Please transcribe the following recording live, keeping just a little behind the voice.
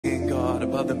God,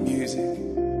 above the music,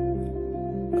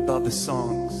 above the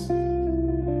songs.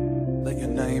 Let your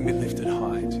name be lifted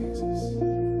high, Jesus.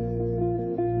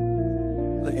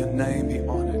 Let your name be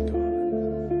honored, God.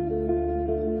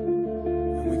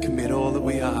 And we commit all that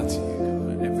we are to you, God,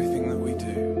 and everything that we do.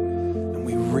 And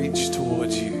we reach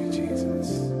towards you,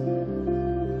 Jesus.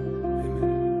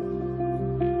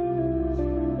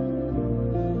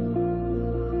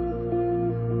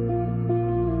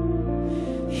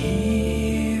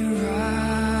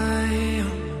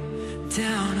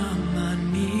 Down on my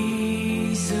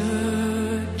knees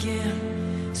again,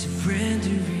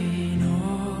 surrendering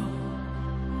all,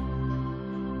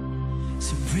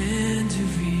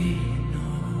 surrendering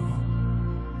all,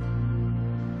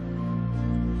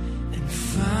 and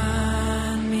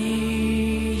find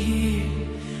me here,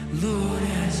 Lord,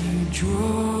 as you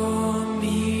draw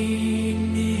me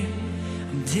near.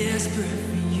 I'm desperate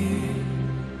for you,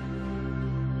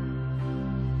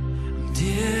 I'm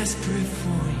desperate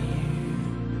for you.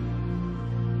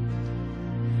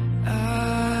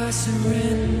 I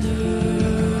surrender.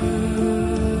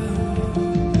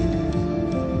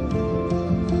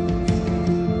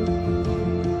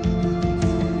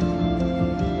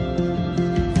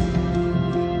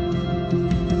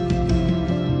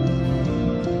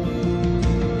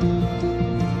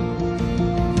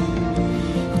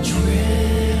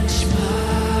 Drench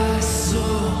my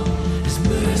soul as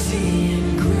mercy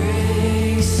and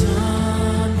grace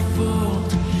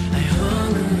unfold. I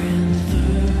hunger and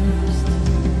thirst.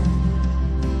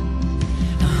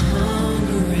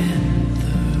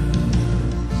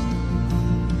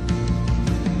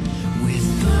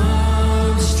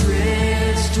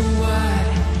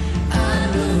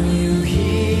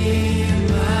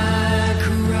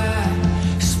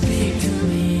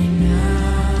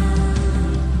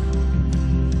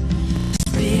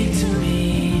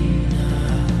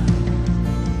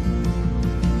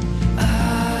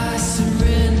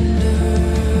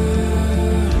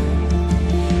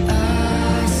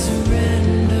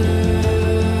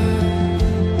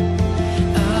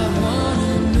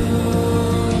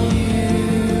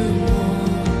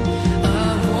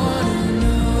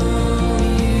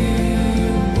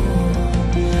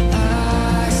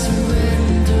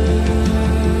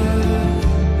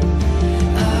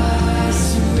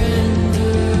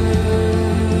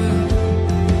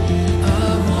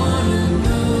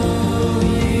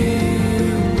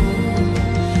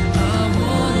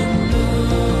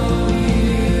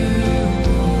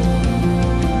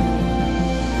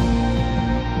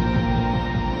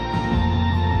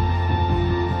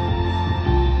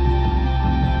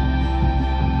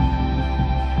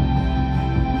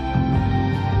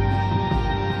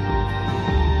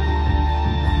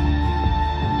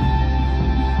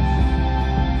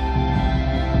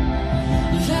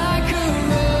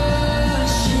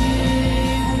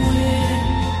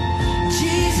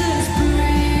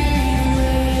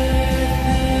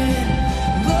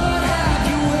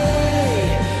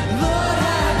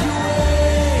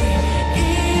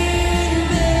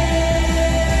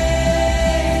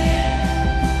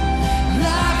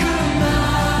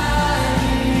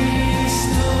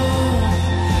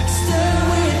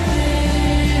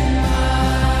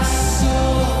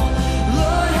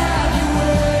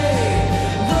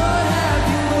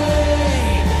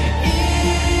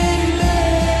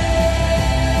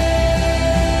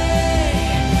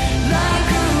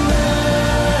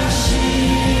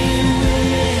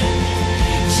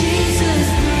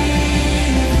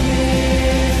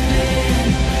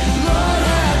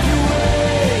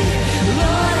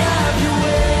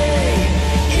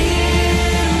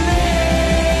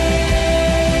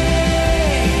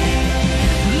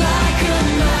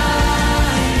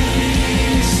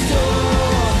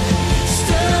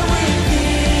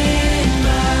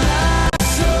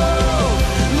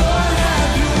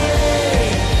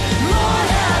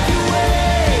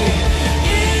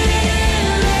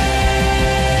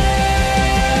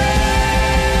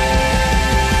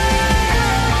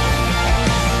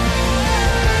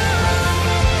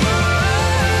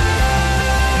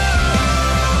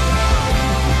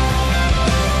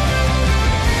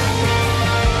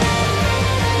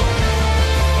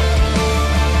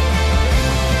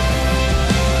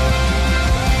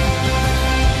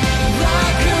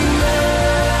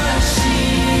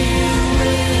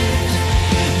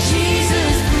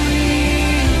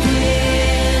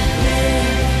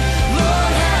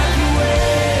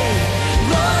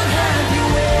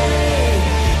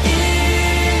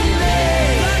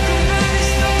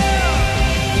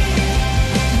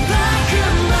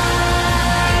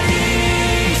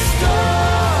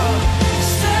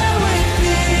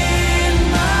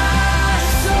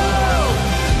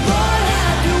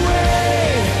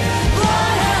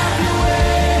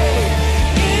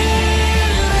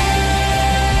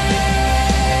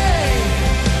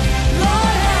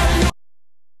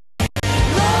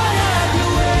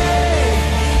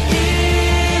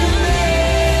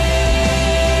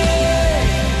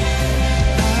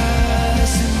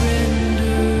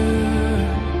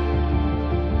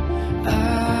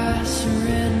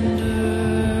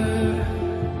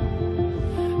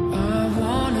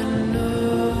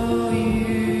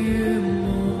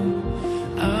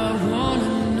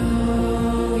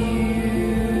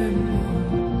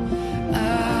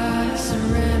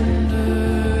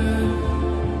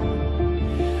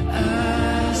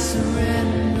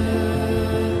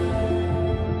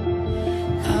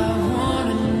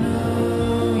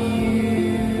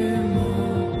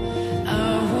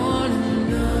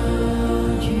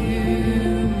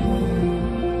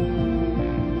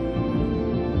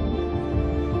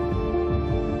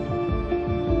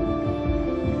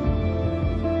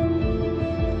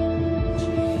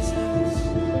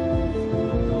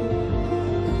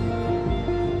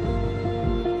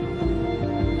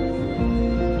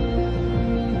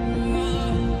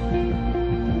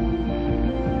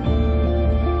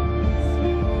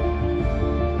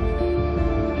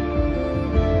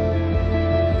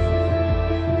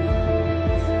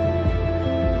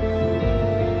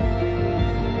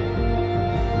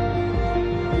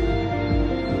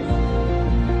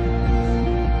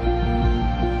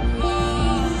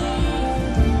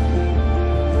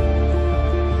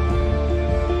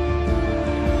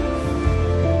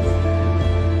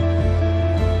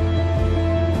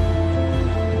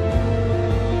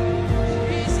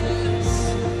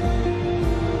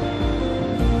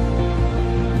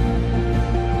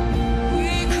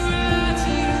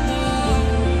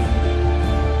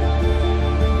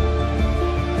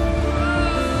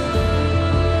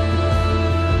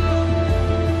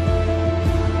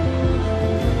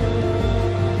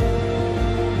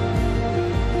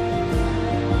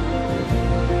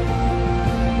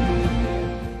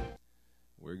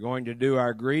 going to do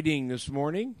our greeting this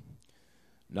morning,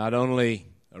 not only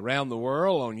around the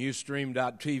world on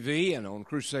Ustream.tv and on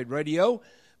Crusade Radio,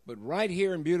 but right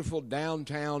here in beautiful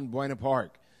downtown Buena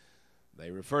Park.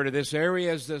 They refer to this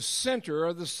area as the center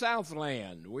of the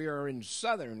Southland. We are in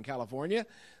Southern California.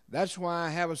 That's why I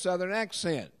have a Southern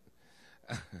accent.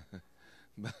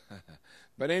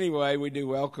 But anyway, we do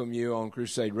welcome you on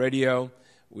Crusade Radio.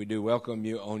 We do welcome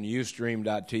you on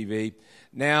Ustream.tv.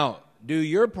 Now, do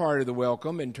your part of the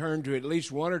welcome and turn to at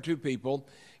least one or two people.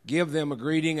 Give them a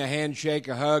greeting, a handshake,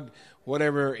 a hug,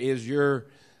 whatever is your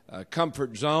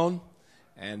comfort zone.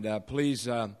 And please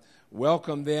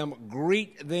welcome them,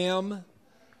 greet them,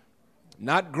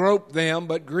 not grope them,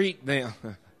 but greet them.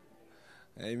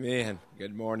 Amen.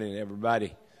 Good morning,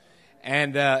 everybody.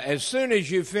 And as soon as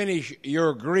you finish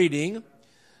your greeting,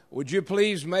 would you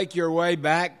please make your way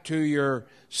back to your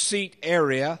seat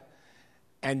area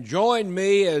and join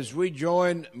me as we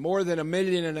join more than 1.5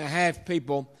 million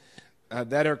people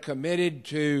that are committed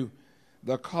to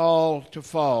the call to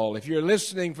fall. If you're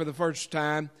listening for the first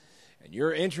time and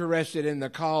you're interested in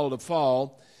the call to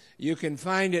fall, you can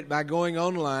find it by going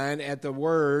online at the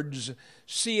words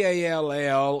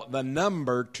CALL, the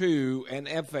number 2, and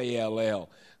FALL.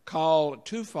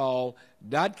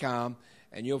 Call2fall.com,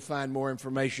 and you'll find more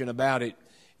information about it.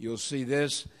 You'll see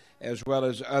this as well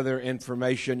as other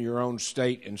information, your own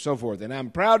state, and so forth. And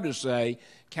I'm proud to say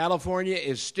California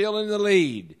is still in the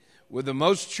lead with the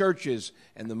most churches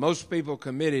and the most people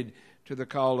committed to the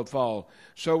call to fall.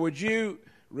 So would you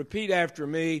repeat after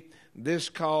me this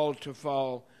call to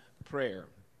fall prayer?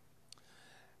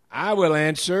 I will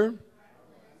answer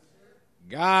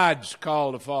God's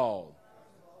call to fall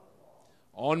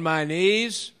on my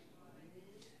knees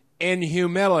in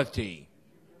humility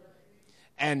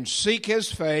and seek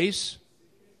His face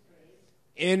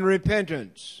in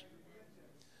repentance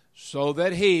so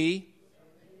that He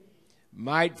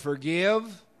might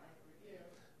forgive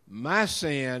my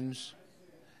sins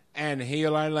and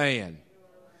heal our land.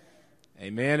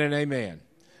 Amen and amen.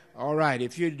 All right,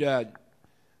 if you'd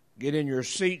get in your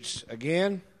seats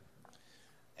again,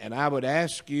 and I would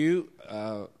ask you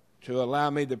to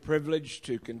allow me the privilege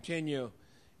to continue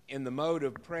in the mode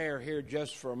of prayer here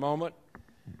just for a moment.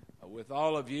 With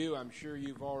all of you, I'm sure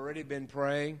you've already been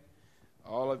praying.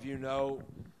 All of you know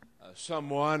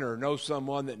someone or know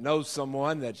someone that knows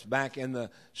someone that's back in the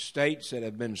states that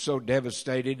have been so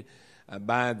devastated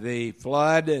by the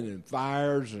flood and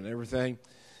fires and everything.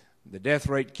 The death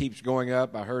rate keeps going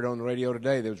up. I heard on the radio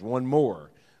today there was one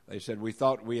more. They said we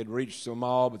thought we had reached them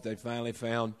all, but they finally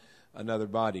found another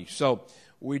body. So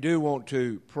we do want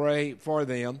to pray for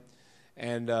them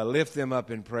and lift them up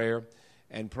in prayer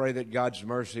and pray that God's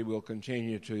mercy will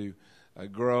continue to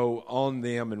grow on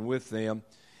them and with them.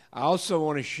 I also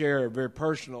want to share a very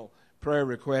personal prayer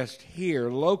request here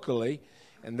locally,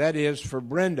 and that is for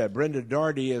Brenda. Brenda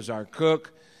Daugherty is our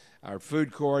cook, our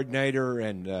food coordinator,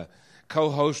 and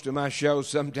co-host of my show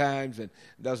sometimes, and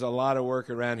does a lot of work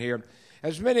around here.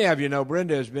 As many of you know,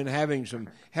 Brenda has been having some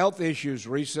health issues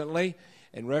recently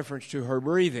in reference to her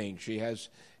breathing. She has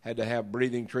had to have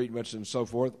breathing treatments and so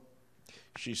forth.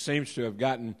 She seems to have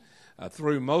gotten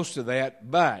through most of that,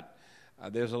 but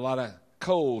there's a lot of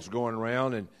colds going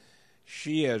around, and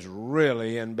she is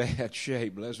really in bad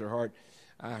shape. Bless her heart.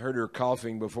 I heard her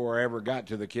coughing before I ever got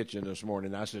to the kitchen this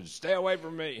morning. I said, stay away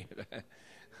from me.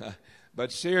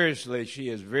 But seriously, she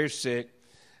is very sick.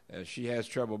 She has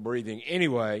trouble breathing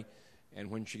anyway, and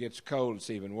when she gets cold, it's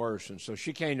even worse. And so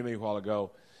she came to me a while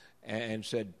ago and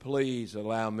said, please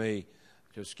allow me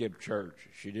to skip church.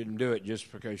 She didn't do it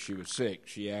just because she was sick.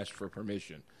 She asked for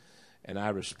permission, and I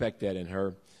respect that in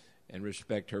her and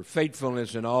respect her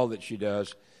faithfulness in all that she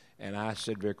does. And I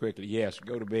said very quickly, yes,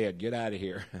 go to bed, get out of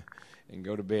here, and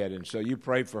go to bed. And so you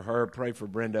pray for her, pray for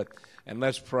Brenda, and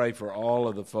let's pray for all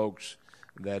of the folks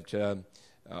that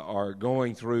are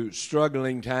going through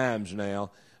struggling times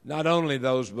now, not only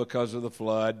those because of the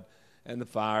flood and the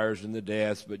fires and the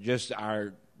deaths, but just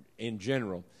in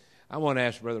general. I want to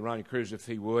ask Brother Ronnie Cruz if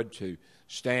he would to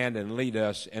stand and lead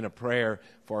us in a prayer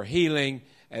for healing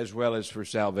as well as for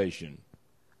salvation.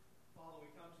 Father, we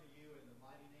come to you in the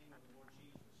mighty name of the Lord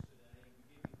Jesus today, and we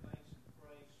give you thanks and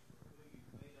praise for who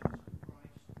you've made us in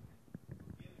Christ, and for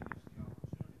giving us the opportunity to come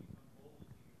boldly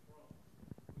to your throne.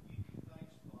 We give you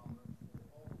thanks, Father, for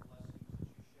all the blessings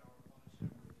that you shower upon us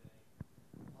every day,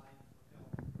 life, for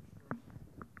health, and for strength.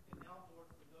 And now,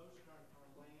 Lord, for those in our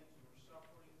land who are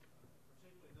suffering,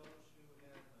 particularly those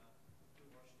who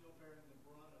are still bearing the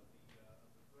brunt of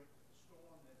the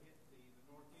storm that hit the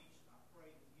Northeast, I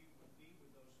pray that you would be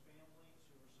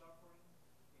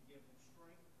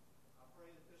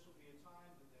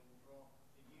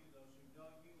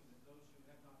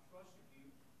have not trusted you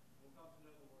will come to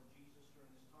know the Lord Jesus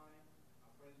during this time.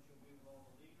 I pray that you'll be with all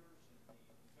the leaders and the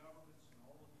governments and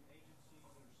all of the agencies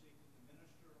that are seeking to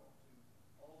minister to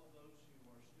all of those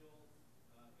who are still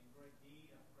in great need.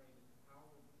 I pray that the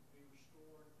power will be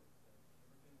restored, that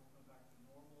everything will come back to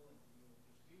normal, and you will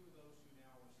just be with those who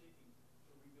now are seeking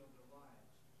to rebuild their lives.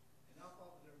 And now,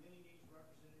 Father, there are many needs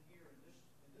represented here in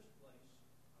this place.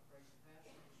 I pray for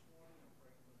pastor this morning. I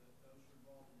pray for those who are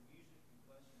involved in music and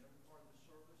blessing every part of the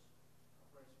service. I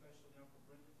pray especially now for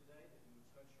Brenda today, that you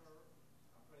would touch her.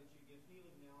 I pray that you give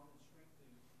healing now and strength to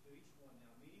each one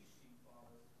now. Meet each need,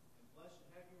 Father, and bless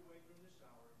and have your way during this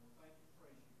hour. And we'll thank you and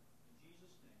praise you. In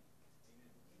Jesus'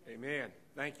 name, amen. Amen.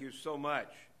 Thank you so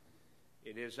much.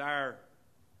 It is our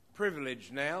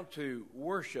privilege now to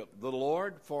worship the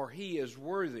Lord, for he is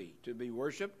worthy to be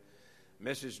worshiped.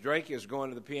 Mrs. Drake is going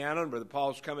to the piano, and Brother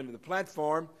Paul's coming to the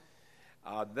platform.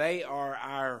 They are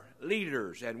our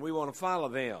leaders, and we want to follow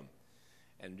them.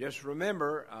 And just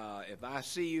remember, if I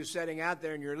see you sitting out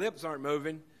there and your lips aren't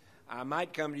moving, I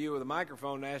might come to you with a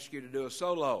microphone and ask you to do a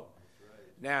solo.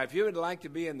 Now, if you would like to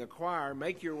be in the choir,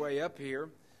 make your way up here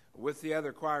with the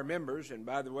other choir members. And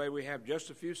by the way, we have just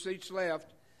a few seats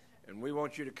left, and we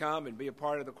want you to come and be a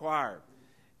part of the choir.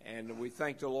 And we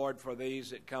thank the Lord for these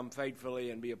that come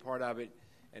faithfully and be a part of it,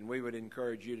 and we would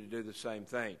encourage you to do the same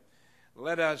thing.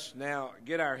 Let us now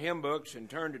get our hymn books and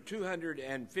turn to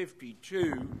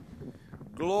 252,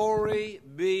 Glory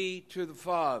Be to the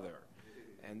Father.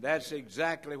 And that's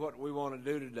exactly what we want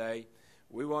to do today.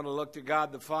 We want to look to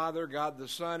God the Father, God the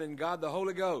Son, and God the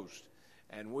Holy Ghost.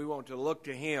 And we want to look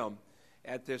to him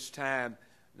at this time,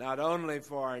 not only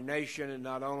for our nation and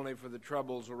not only for the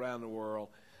troubles around the world,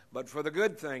 but for the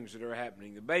good things that are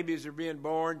happening. The babies are being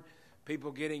born,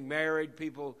 people getting married,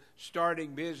 people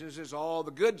starting businesses, all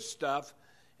the good stuff,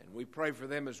 and we pray for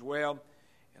them as well.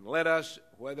 And let us,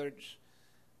 whether it's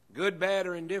good, bad,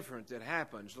 or indifferent that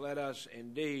happens, let us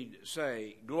indeed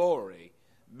say, glory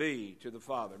be to the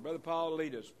Father. Brother Paul,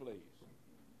 lead us, please.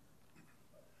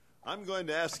 I'm going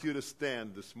to ask you to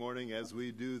stand this morning as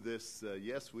we do this.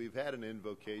 Yes, we've had an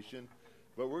invocation,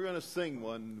 but we're going to sing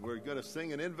one. We're going to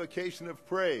sing an invocation of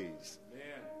praise. Amen.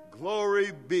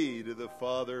 Glory be to the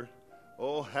Father.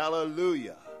 Oh,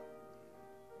 hallelujah.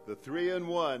 The three in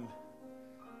one.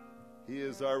 He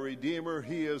is our Redeemer.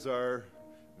 He is our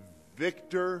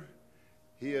victor.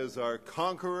 He is our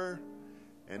conqueror.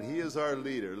 And he is our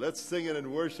leader. Let's sing it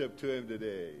and worship to him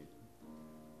today.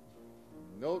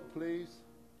 Note, please.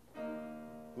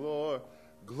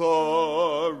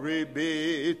 Glory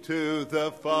be to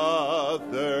the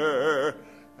Father,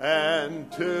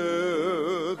 and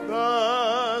to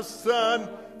the Son,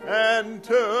 and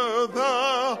to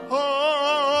the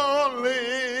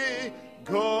Holy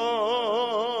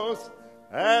Ghost,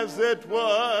 as it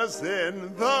was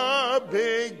in the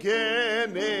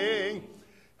beginning,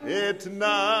 it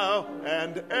now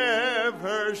and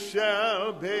ever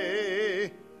shall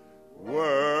be,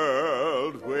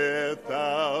 world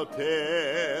without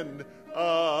end.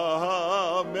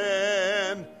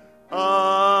 Amen.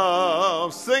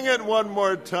 Sing it one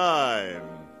more time.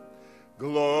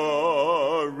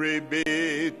 Glory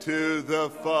be to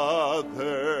the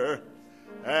Father,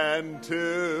 and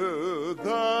to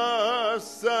the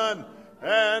Son,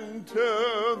 and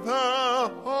to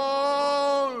the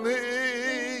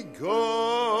Holy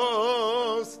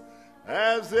Ghost,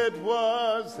 as it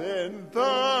was in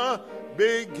the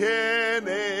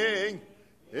beginning,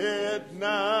 it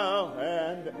now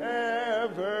and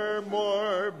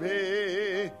evermore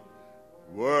be,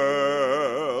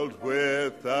 world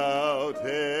without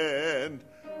end.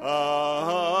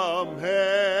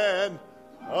 Amen.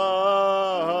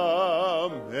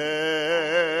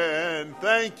 Amen.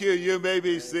 Thank you. You may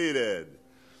be seated.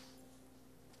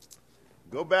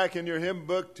 Go back in your hymn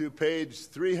book to page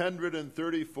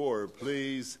 334,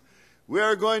 please. We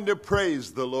are going to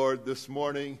praise the Lord this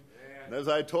morning. And as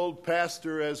I told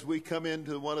Pastor, as we come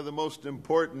into one of the most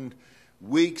important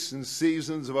weeks and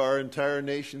seasons of our entire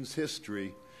nation's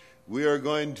history, we are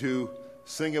going to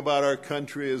sing about our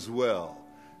country as well.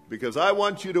 Because I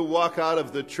want you to walk out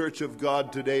of the church of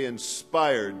God today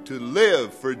inspired to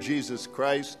live for Jesus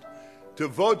Christ, to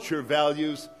vote your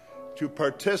values, to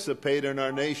participate in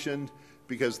our nation,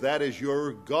 because that is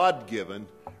your God-given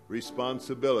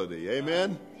responsibility.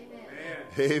 Amen?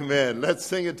 Amen. Amen. Let's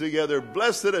sing it together.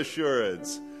 Blessed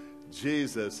assurance,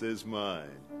 Jesus is mine.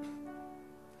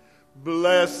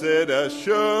 Blessed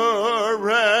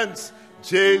assurance,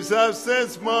 Jesus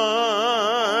is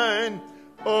mine.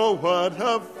 Oh, what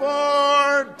a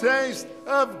foretaste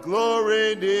of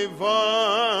glory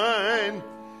divine,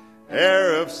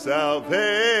 heir of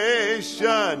salvation,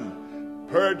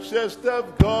 purchased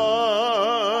of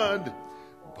God,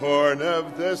 born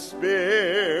of the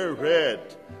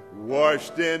Spirit,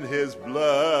 washed in his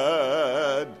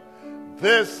blood.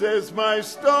 This is my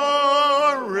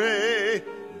story,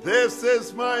 this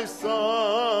is my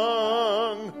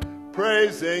song,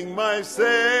 praising my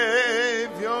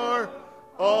Savior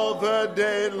all the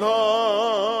day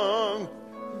long.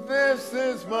 This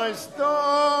is my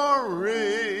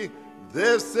story,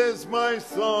 this is my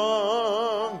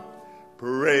song,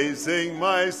 praising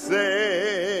my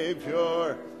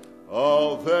Savior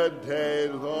all the day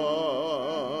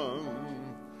long.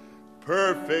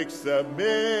 Perfect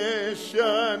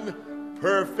submission,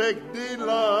 perfect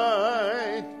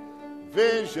delight,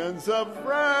 visions of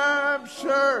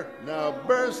rapture now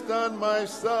burst on my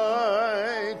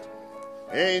sight.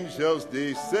 Angels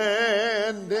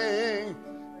descending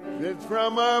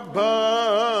from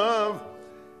above,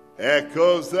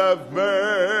 echoes of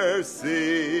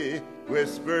mercy,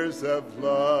 whispers of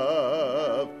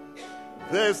love.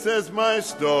 This is my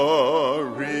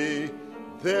story,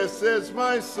 this is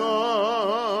my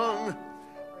song,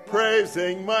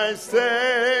 praising my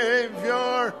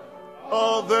Savior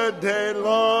all the day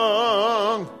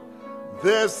long.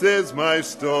 This is my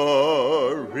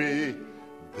story,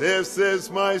 this is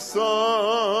my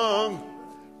song,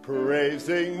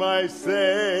 praising my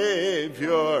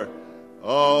Savior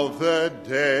all the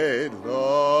day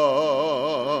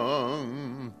long.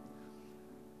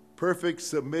 Perfect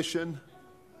submission.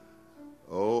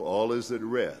 Oh, all is at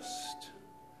rest.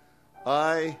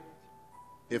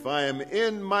 If I am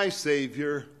in my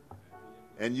Savior,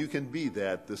 and you can be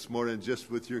that this morning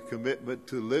just with your commitment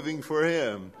to living for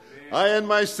him. I and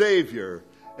my Savior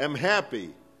am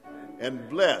happy and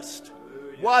blessed.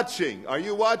 Watching. Are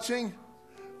you watching?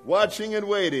 Watching and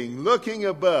waiting, looking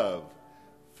above,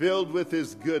 filled with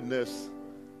his goodness,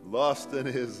 lost in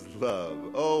his love.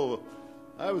 Oh,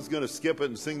 I was going to skip it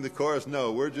and sing the chorus.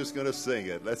 No, we're just going to sing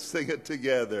it. Let's sing it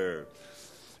together.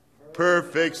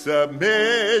 Perfect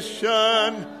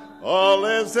submission, all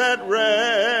is at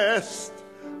rest.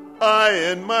 I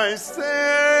in my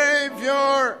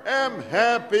Savior am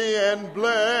happy and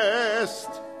blessed.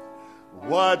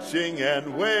 Watching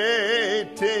and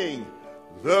waiting,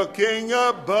 looking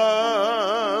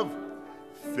above,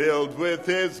 filled with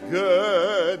his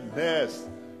goodness,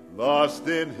 lost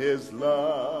in his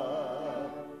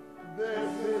love.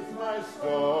 This is my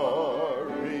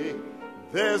story,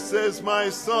 this is my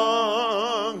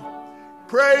song,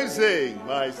 praising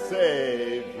my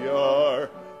Savior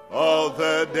all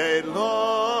the day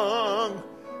long.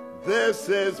 This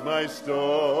is my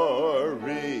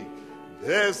story,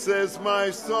 this is my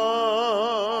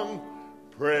song,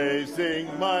 praising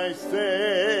my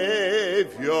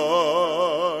Savior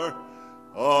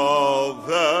all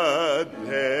the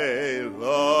day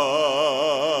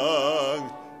long.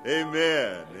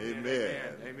 Amen.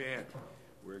 Amen. Amen.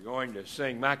 We're going to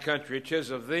sing My Country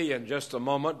 'Tis of Thee in just a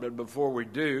moment, but before we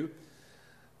do,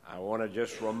 I want to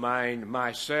just remind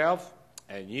myself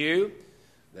and you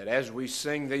that as we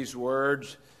sing these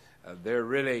words, they're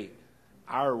really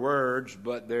our words,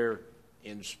 but they're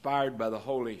inspired by the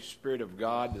Holy Spirit of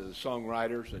God, to the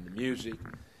songwriters and the music.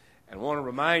 And I want to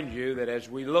remind you that as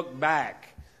we look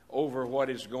back over what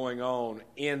is going on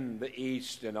in the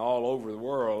East and all over the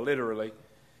world, literally,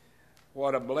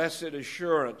 what a blessed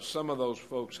assurance some of those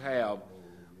folks have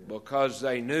because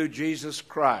they knew Jesus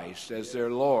Christ as their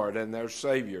Lord and their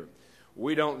Savior.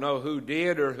 We don't know who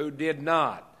did or who did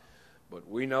not, but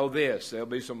we know this. There'll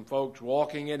be some folks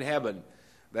walking in heaven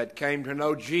that came to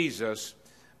know Jesus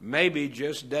maybe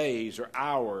just days or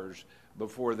hours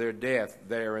before their death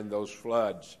there in those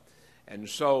floods. And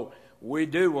so we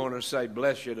do want to say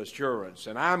blessed assurance,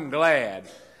 and I'm glad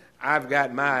I've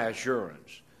got my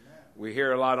assurance. We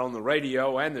hear a lot on the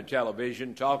radio and the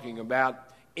television talking about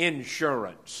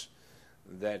insurance,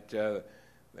 that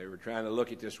they were trying to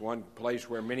look at this one place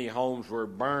where many homes were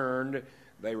burned.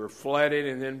 They were flooded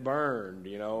and then burned,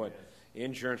 and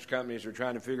insurance companies are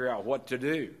trying to figure out what to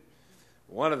do.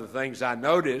 One of the things I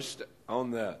noticed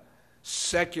on the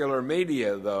secular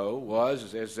media, though,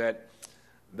 is that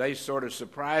they sort of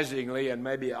surprisingly and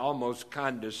maybe almost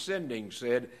condescending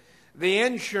said, the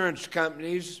insurance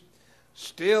companies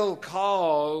still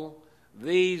call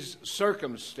these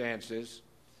circumstances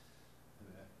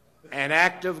an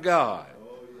act of God.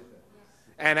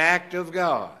 An act of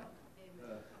God.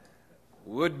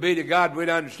 Would be to God we'd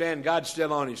understand God's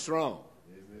still on his throne.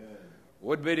 Amen.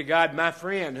 Would be to God my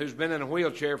friend who's been in a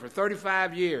wheelchair for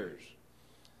 35 years.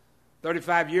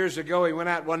 35 years ago he went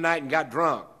out one night and got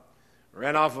drunk.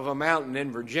 Ran off of a mountain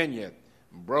in Virginia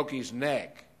and broke his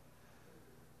neck.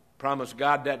 Promised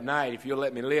God that night, if you'll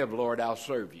let me live, Lord, I'll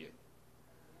serve you.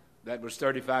 That was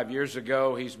 35 years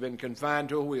ago. He's been confined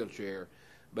to a wheelchair,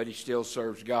 but he still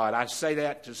serves God. I say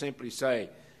that to simply say,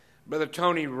 Brother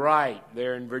Tony Wright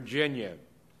there in Virginia,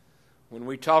 when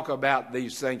we talk about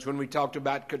these things, when we talked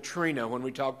about Katrina, when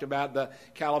we talked about the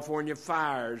California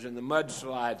fires and the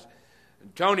mudslides,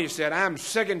 Tony said, I'm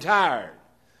sick and tired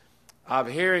of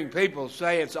hearing people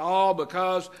say it's all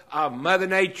because of Mother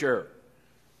Nature.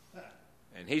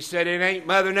 And he said it ain't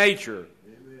Mother Nature.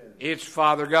 Amen. It's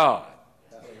Father God.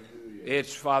 Hallelujah.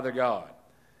 It's Father God.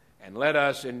 And let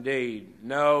us indeed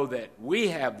know that we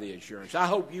have the assurance. I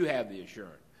hope you have the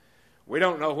assurance. We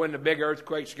don't know when the big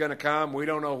earthquake's going to come. We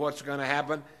don't know what's going to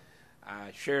happen.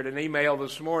 I shared an email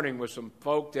this morning with some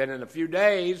folk that in a few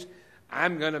days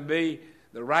I'm going to be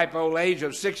the ripe old age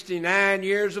of 69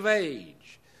 years of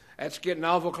age. That's getting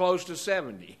awful close to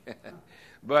 70.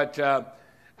 But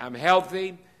I'm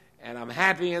healthy and I'm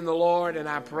happy in the Lord and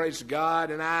I praise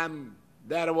God and I'm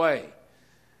that away.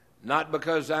 Not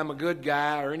because I'm a good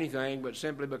guy or anything, but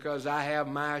simply because I have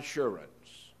my assurance.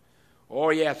 Oh,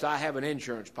 yes, I have an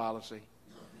insurance policy.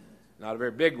 Not a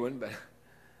very big one, but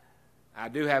I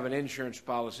do have an insurance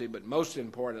policy. But most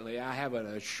importantly, I have an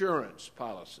assurance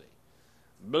policy.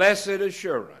 Blessed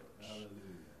assurance. Hallelujah.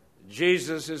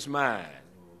 Jesus is mine.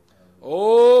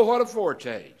 Oh, what a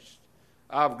foretaste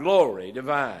of glory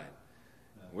divine.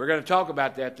 We're going to talk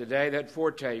about that today, that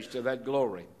foretaste of that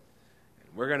glory. And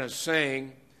we're going to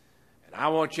sing. And I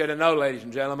want you to know, ladies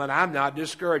and gentlemen, I'm not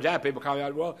discouraged. I have people call me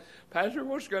out, well, Pastor,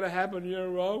 what's going to happen? You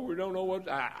know, we don't know what.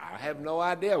 I have no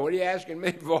idea. What are you asking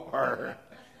me for?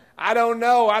 I don't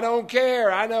know. I don't care.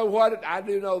 I know what. I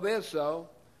do know this, though.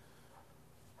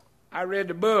 I read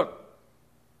the book.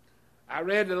 I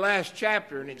read the last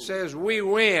chapter, and it says we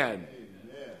win. Amen.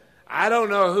 I don't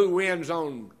know who wins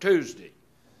on Tuesday,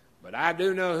 but I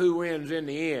do know who wins in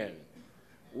the end.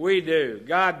 We do.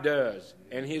 God does,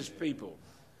 and his people.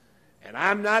 And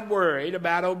I'm not worried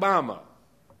about Obama.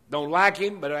 Don't like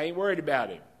him, but I ain't worried about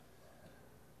him.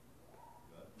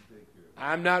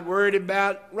 I'm not worried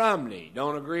about Romney.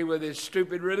 Don't agree with his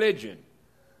stupid religion.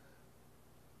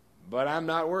 But I'm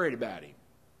not worried about him.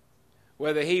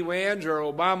 Whether he wins or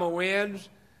Obama wins,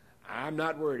 I'm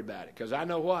not worried about it. Because I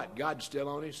know what? God's still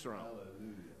on his throne.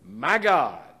 Hallelujah. My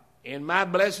God, in my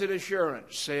blessed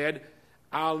assurance, said,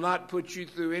 I'll not put you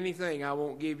through anything I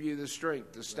won't give you the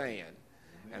strength to stand.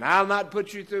 And I'll not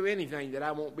put you through anything that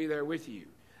I won't be there with you.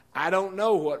 I don't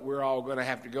know what we're all going to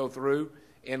have to go through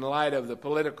in light of the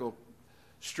political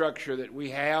structure that we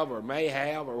have or may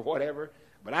have or whatever.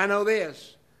 But I know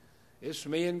this. It's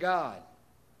me and God.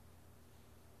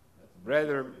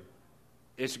 Brother,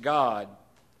 it's God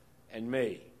and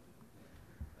me.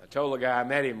 I told a guy I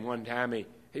met him one time,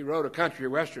 he wrote a country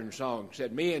western song,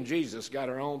 said, me and Jesus got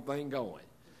our own thing going.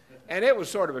 And it was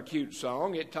sort of a cute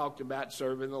song. It talked about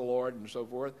serving the Lord and so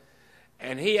forth.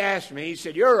 And he asked me, he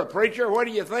said, you're a preacher. What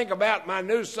do you think about my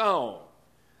new song?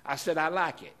 I said, I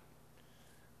like it.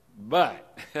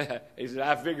 But, he said,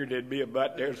 I figured there'd be a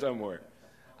but there somewhere.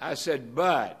 I said,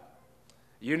 but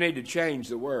you need to change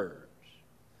the words.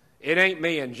 It ain't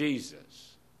me and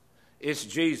Jesus. It's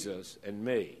Jesus and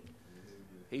me.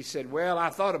 He said, well, I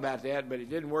thought about that, but it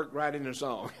didn't work right in the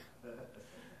song.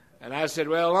 And I said,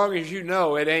 well, as long as you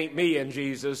know it ain't me and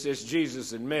Jesus, it's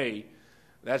Jesus and me,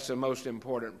 that's the most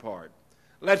important part.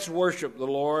 Let's worship the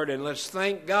Lord and let's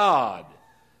thank God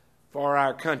for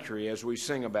our country as we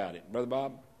sing about it. Brother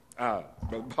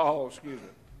Paul, excuse me.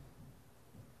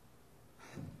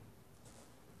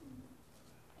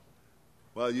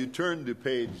 Well, you turn to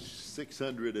page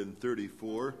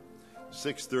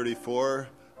 634,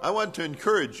 I want to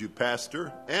encourage you,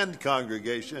 Pastor and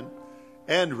congregation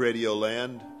and Radio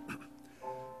Land.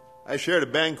 I shared a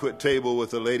banquet table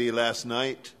with a lady last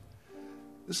night.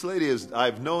 This lady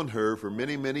I've known her for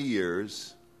many, many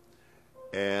years,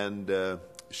 and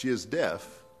she is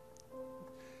deaf,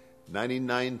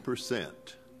 99%.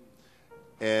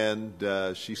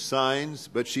 And she signs,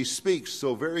 but she speaks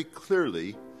so very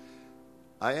clearly.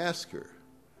 I asked her,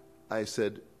 I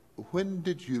said, when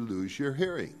did you lose your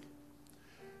hearing?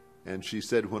 And she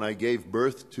said, when I gave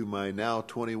birth to my now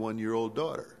 21-year-old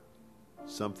daughter.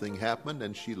 Something happened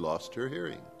and she lost her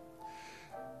hearing.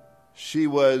 She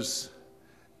was,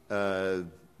 but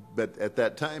at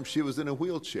that time she was in a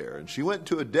wheelchair. And she went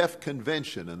to a deaf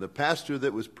convention, and the pastor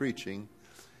that was preaching,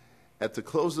 at the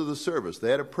close of the service, they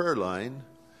had a prayer line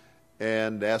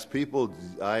and asked people,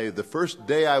 the first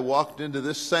day I walked into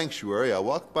this sanctuary, I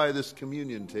walked by this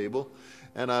communion table,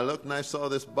 and I looked and I saw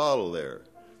this bottle there.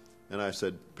 And I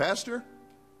said, Pastor,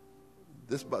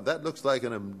 that looks like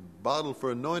a bottle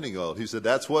for anointing oil. He said,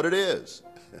 that's what it is.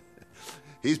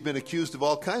 He's been accused of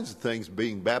all kinds of things,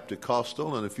 being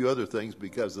Baptist-costal and a few other things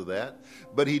because of that.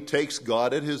 But he takes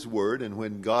God at his word, and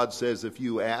when God says, if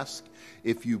you ask,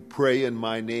 if you pray in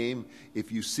my name,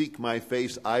 if you seek my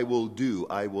face, I will do,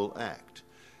 I will act.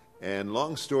 And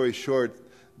long story short,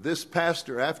 this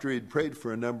pastor, after he'd prayed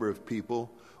for a number of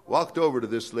people, walked over to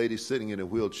this lady sitting in a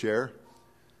wheelchair.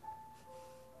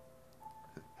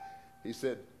 He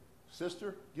said,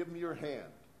 "Sister, give me your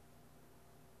hand."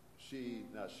 She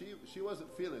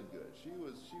wasn't feeling good. She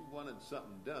wanted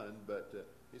something done, but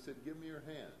he said, "Give me your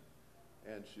hand."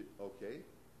 And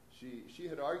she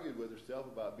had argued with herself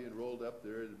about being rolled up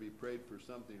there to be prayed for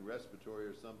something respiratory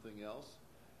or something else.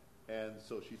 And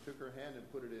so she took her hand and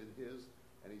put it in his,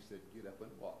 and he said, "Get up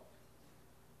and walk."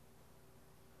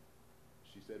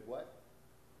 She said, "What?"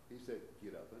 He said,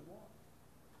 "Get up and walk."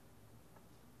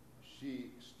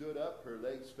 She stood up, her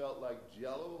legs felt like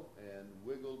jello and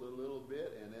wiggled a little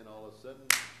bit, and then all of a sudden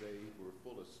they were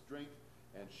full of strength,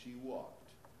 and she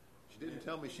walked. She didn't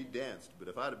tell me she danced, but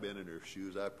if I'd have been in her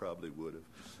shoes, I probably would have.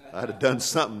 I'd have done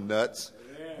something nuts.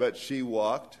 But she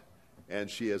walked,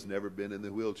 and she has never been in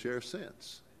the wheelchair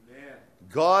since.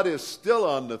 God is still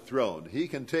on the throne. He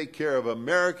can take care of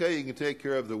America. He can take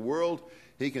care of the world.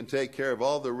 He can take care of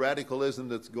all the radicalism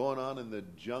that's going on and the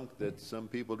junk that some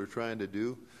people are trying to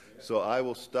do. So I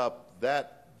will stop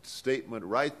that statement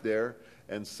right there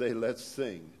and say, let's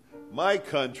sing. My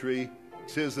country,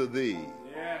 'tis of thee.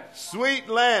 Yes. Sweet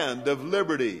land of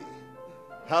liberty.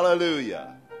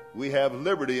 Hallelujah. We have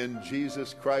liberty in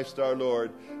Jesus Christ our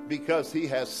Lord because he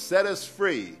has set us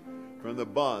free from the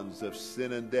bonds of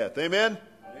sin and death. Amen?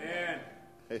 Amen.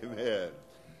 Amen.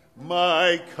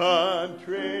 My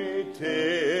country,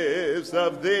 'tis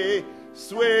of thee,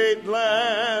 sweet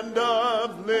land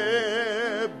of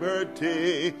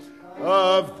liberty,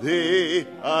 of thee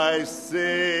I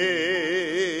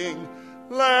sing.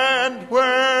 Land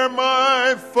where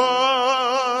my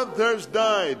fathers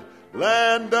died,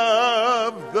 land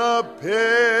of the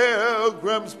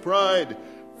pilgrim's pride,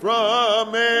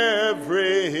 from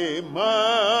every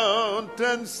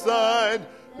mountainside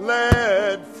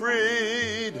let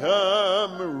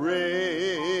freedom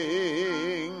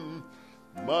ring.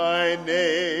 My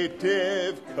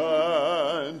native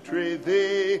country,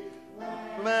 thee,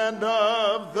 land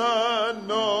of the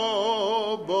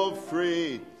noble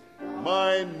free,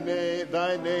 thy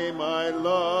name I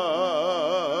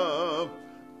love.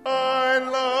 I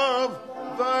love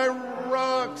thy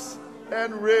rocks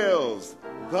and rills,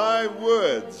 thy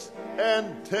woods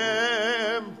and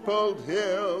templed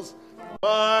hills.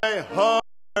 My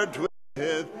heart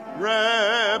with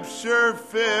rapture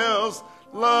fills,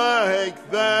 like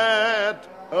that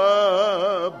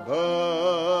above.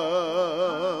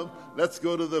 Let's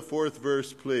go to the fourth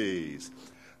verse, please.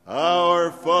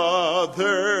 Our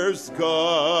fathers,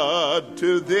 God,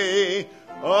 to thee,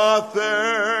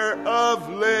 author of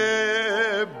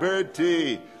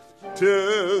liberty,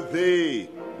 to thee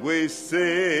we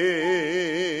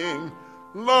sing.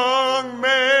 Long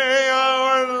may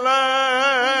our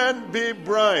land be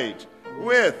bright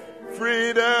with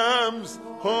freedom's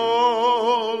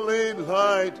holy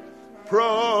light.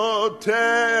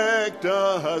 Protect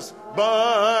us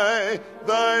by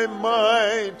thy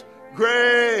might,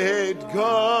 great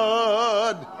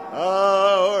God,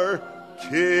 our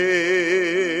King.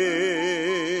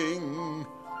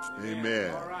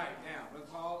 Amen. All right, now, Brother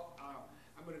Paul,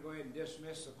 I'm going to go ahead and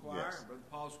dismiss the choir. Yes. Brother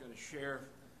Paul's going to share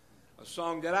a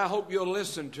song that I hope you'll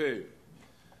listen to.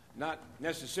 Not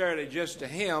necessarily just to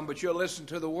him, but you'll listen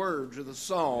to the words of the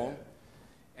song,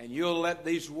 and you'll let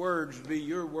these words be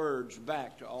your words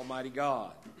back to Almighty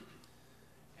God.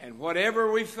 And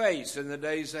whatever we face in the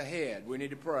days ahead, we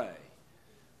need to pray.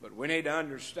 But we need to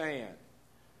understand,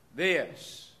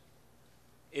 this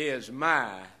is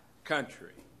my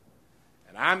country.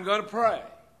 And I'm going to pray.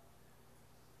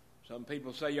 Some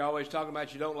people say you're always talking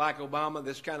about you don't like Obama,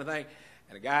 this kind of thing.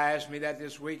 And a guy asked me that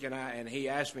this week, and he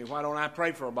asked me, why don't I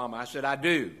pray for Obama? I said, I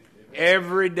do. Amen.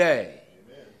 Every day.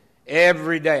 Amen.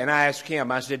 Every day. And I asked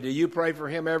him, I said, do you pray for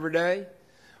him every day?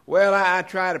 Well, I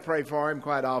try to pray for him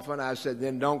quite often. I said,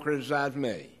 then don't criticize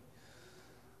me.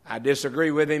 I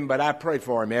disagree with him, but I pray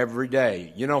for him every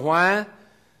day. You know why?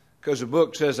 Because the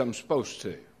book says I'm supposed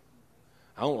to.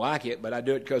 I don't like it, but I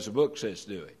do it because the book says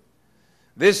do it.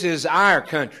 This is our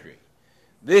country.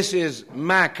 This is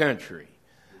my country.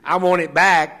 I want it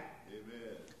back,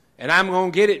 amen. And I'm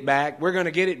going to get it back. We're going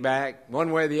to get it back.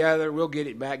 One way or the other, we'll get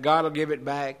it back. God will give it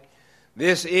back.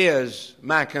 This is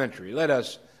my country. Let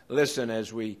us listen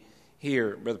as we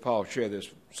hear Brother Paul share this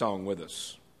song with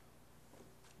us.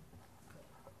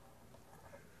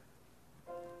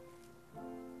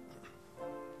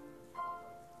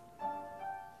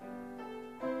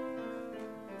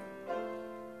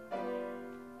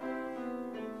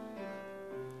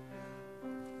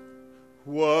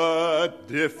 what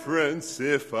difference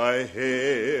if I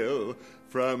hail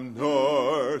from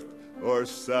north or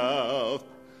south,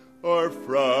 or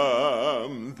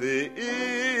from the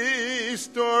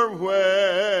east or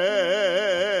west?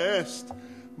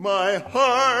 My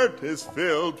heart is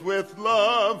filled with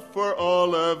love for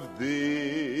all of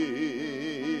these.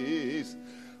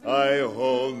 I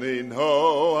only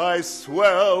know I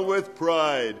swell with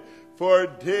pride, for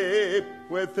deep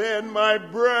within my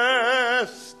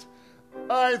breast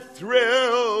I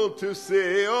thrill to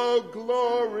see, oh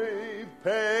glory,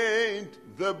 paint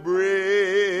the breeze.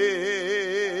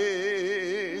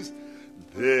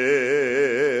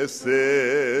 This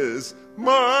is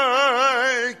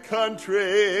my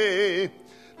country,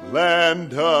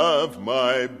 land of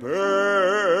my birth.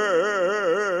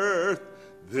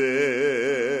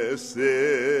 This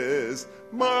is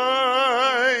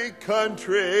my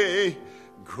country,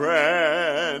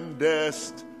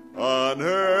 grandest on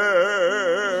earth.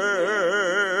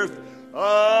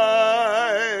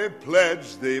 I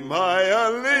pledge thee my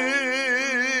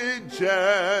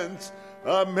allegiance,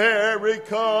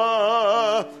 America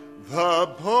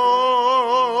the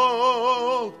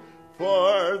bold,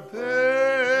 for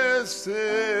this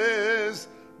is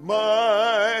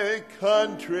my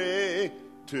country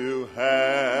to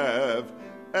have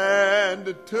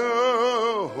and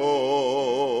to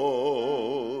hold.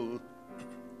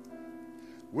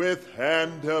 With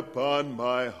hand upon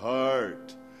my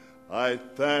heart, I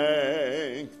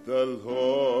thank the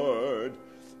Lord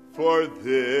for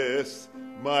this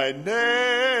my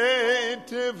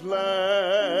native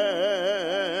land,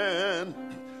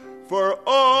 for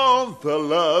all the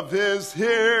love is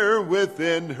here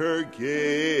within her gates.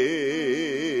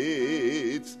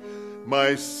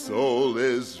 My soul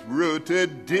is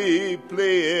rooted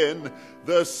deeply in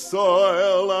the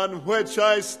soil on which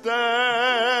I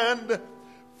stand,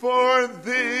 for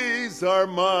these are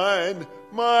mine,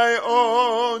 my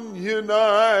own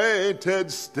United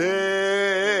States.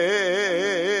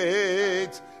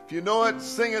 If you know it,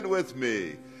 sing it with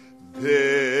me.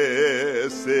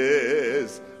 This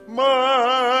is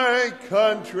my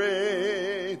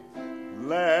country,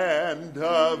 land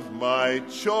of my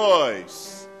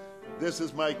choice. This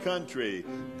is my country.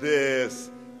 This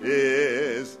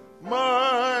is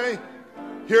my,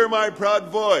 hear my proud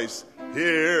voice.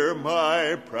 Hear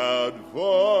my proud voice.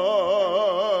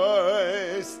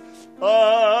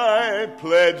 I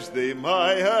pledge thee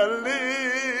my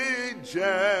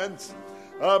allegiance,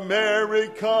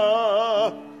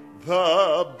 America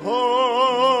the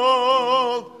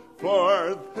bold,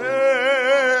 for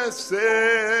this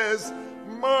is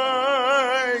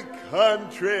my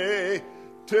country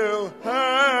to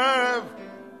have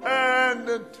and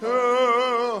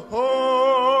to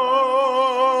hold.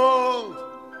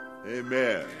 Amen.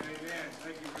 Amen.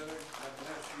 Thank you, brother. God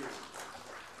bless you.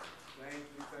 Thank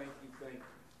you, thank you, thank you.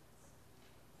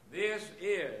 This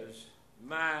is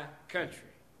my country.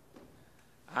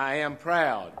 I am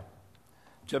proud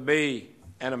to be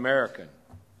an American.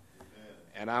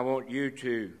 And I want you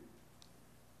to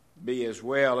be as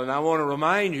well. And I want to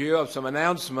remind you of some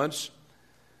announcements.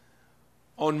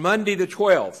 On Monday the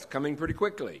 12th, coming pretty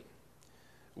quickly,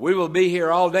 we will be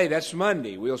here all day. That's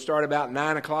Monday. We'll start about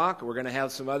 9 o'clock. We're going to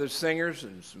have some other singers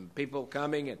and some people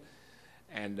coming,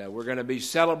 and we're going to be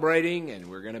celebrating, and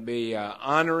we're going to be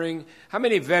honoring. How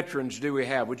many veterans do we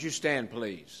have? Would you stand,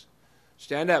 please?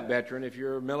 Stand up, veteran, if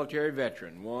you're a military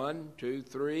veteran. 1, 2,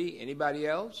 3. Anybody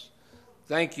else?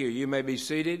 Thank you. You may be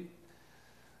seated.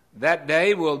 That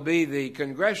day will be the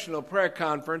Congressional Prayer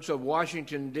Conference of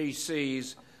Washington,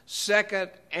 D.C.'s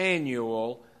second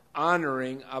annual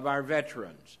honoring of our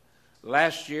veterans.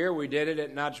 Last year we did it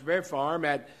at Knott's Berry Farm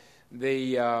at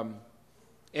the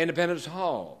Independence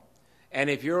Hall. And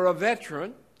if you're a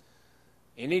veteran,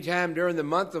 anytime during the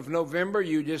month of November,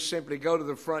 you just simply go to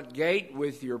the front gate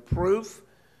with your proof.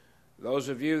 Those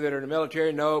of you that are in the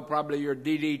military know probably your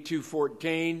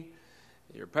DD-214,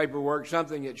 your paperwork,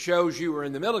 something that shows you were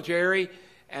in the military,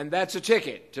 and that's a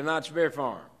ticket to Knott's Berry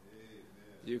Farm.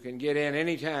 You can get in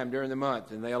any time during the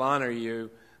month, and they'll honor you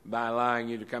by allowing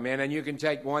you to come in. And you can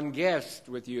take one guest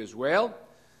with you as well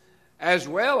as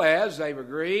they've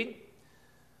agreed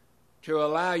to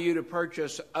allow you to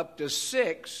purchase up to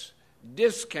 6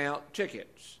 discount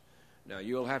tickets. Now,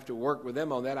 you'll have to work with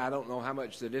them on that. I don't know how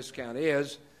much the discount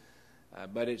is,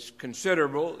 but it's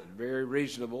considerable and very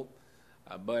reasonable.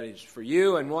 But it's for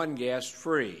you and one guest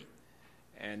free.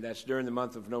 And that's during the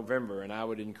month of November, and I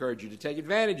would encourage you to take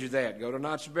advantage of that. Go to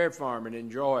Knott's Berry Farm and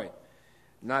enjoy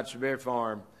Knott's Berry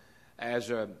Farm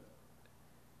as a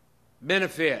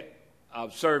benefit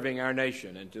of serving our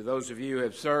nation. And to those of you who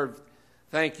have served,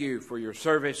 thank you for your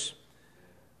service.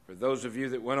 For those of you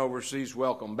that went overseas,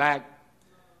 welcome back.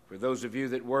 For those of you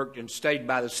that worked and stayed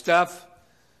by the stuff,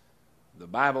 the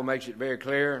Bible makes it very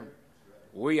clear.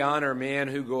 We honor men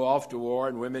who go off to war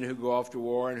and women who go off to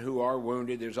war and who are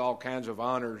wounded. There's all kinds of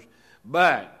honors.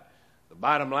 But the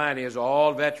bottom line is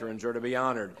all veterans are to be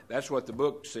honored. That's what the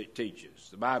book teaches,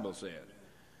 the Bible says.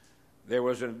 There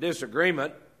was a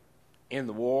disagreement in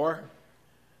the war.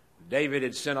 David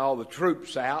had sent all the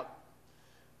troops out.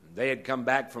 They had come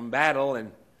back from battle,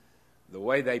 and the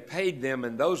way they paid them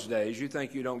in those days, you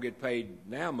think you don't get paid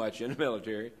now much in the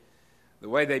military. The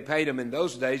way they paid them in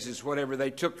those days is whatever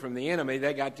they took from the enemy,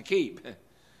 they got to keep.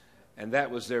 And that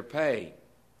was their pay.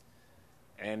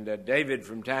 And David,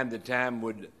 from time to time,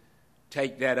 would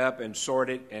take that up and sort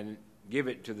it and give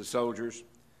it to the soldiers.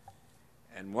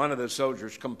 And one of the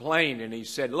soldiers complained, and he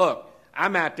said, look,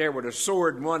 I'm out there with a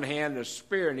sword in one hand and a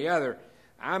spear in the other.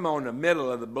 I'm on the middle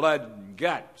of the blood and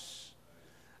guts.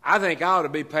 I think I ought to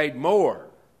be paid more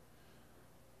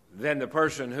than the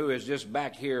person who is just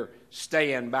back here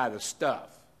staying by the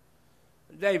stuff.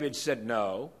 David said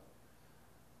no.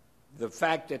 The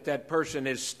fact that that person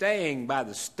is staying by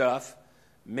the stuff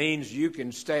means you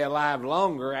can stay alive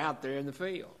longer out there in the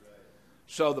field.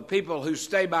 So the people who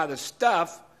stay by the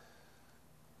stuff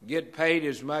get paid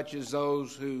as much as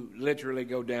those who literally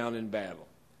go down in battle.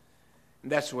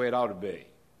 And that's the way it ought to be.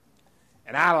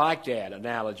 And I like that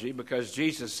analogy because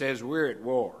Jesus says we're at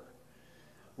war.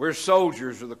 We're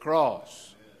soldiers of the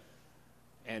cross.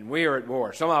 And we're at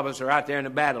war. Some of us are out there in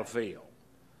the battlefield.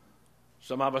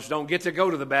 Some of us don't get to go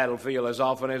to the battlefield as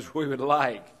often as we would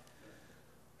like.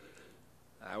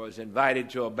 I was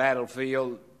invited to a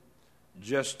battlefield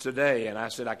just today, and I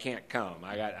said I can't come.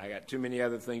 I got too many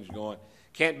other things going.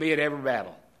 Can't be at every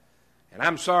battle. And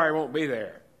I'm sorry I won't be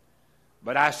there.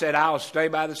 But I said I'll stay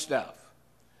by the stuff.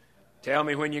 Tell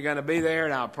me when you're going to be there,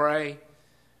 and I'll pray.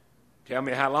 Tell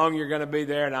me how long you're going to be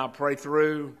there, and I'll pray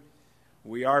through.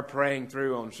 We are praying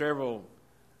through on several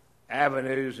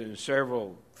avenues and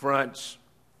several fronts.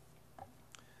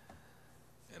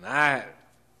 And I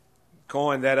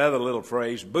coined that other little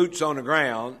phrase, boots on the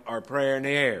ground or prayer in the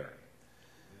air.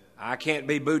 I can't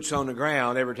be boots on the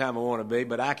ground every time I want to be,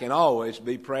 but I can always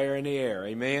be prayer in the air.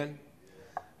 Amen?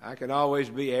 I can always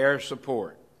be air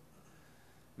support.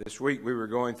 This week we were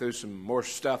going through some more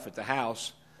stuff at the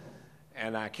house,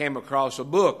 and I came across a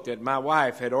book that my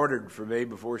wife had ordered for me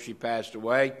before she passed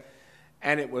away,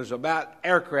 and it was about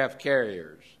aircraft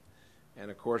carriers. And,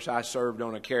 of course, I served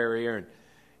on a carrier, and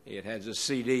it has a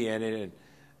CD in it,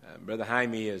 and Brother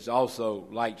Jaime is also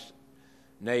likes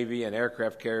Navy and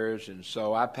aircraft carriers, and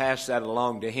so I passed that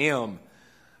along to him,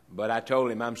 but I told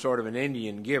him I'm sort of an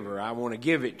Indian giver. I want to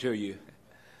give it to you,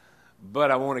 but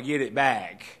I want to get it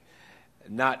back.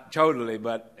 Not totally,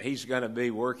 but he's going to be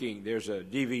working. There's a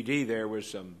DVD there with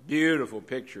some beautiful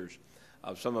pictures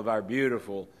of some of our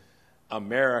beautiful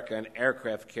American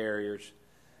aircraft carriers.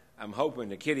 I'm hoping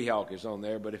the Kitty Hawk is on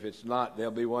there, but if it's not,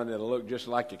 there'll be one that'll look just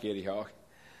like the Kitty Hawk.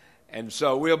 And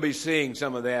so we'll be seeing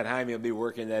some of that. Jaime will be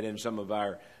working that in some of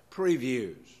our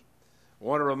previews. I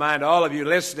want to remind all of you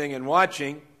listening and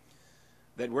watching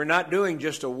that we're not doing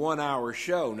just a 1-hour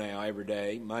show now every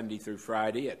day, Monday through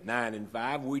Friday at 9 and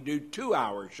 5. We do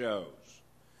 2-hour shows.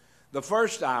 The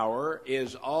first hour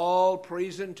is all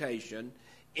presentation,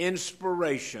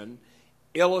 inspiration,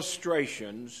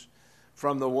 illustrations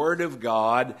from the Word of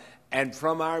God and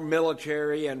from our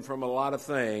military and from a lot of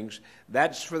things.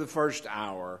 That's for the first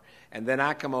hour. And then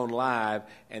I come on live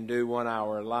and do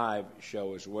 1-hour live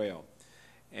show as well.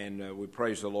 And we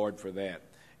praise the Lord for that.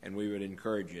 And we would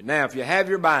encourage you. Now, if you have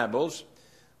your Bibles,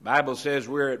 the Bible says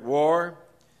we're at war.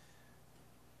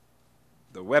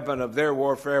 The weapon of their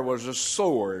warfare was a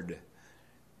sword.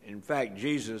 In fact,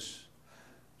 Jesus,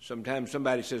 sometimes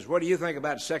somebody says, what do you think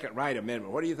about the Second Right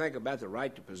Amendment? What do you think about the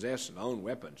right to possess and own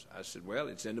weapons? I said, well,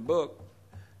 it's in the book.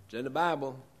 It's in the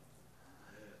Bible.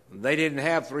 They didn't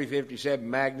have .357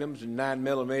 Magnums and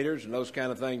 9mm and those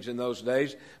kind of things in those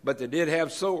days, but they did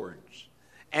have swords.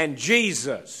 And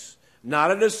Jesus,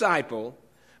 not a disciple,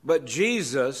 but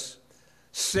Jesus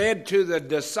said to the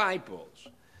disciples,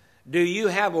 do you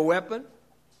have a weapon?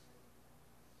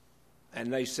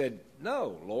 And they said,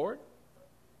 no, Lord.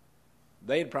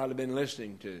 They had probably been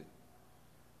listening to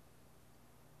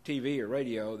TV or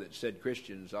radio that said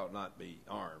Christians ought not be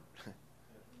armed.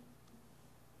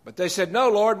 But they said, no,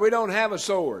 Lord, we don't have a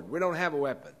sword. We don't have a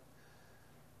weapon.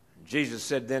 Jesus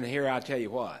said, then here I'll tell you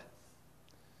what.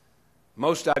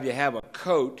 Most of you have a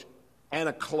coat and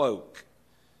a cloak.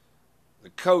 The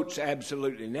coat's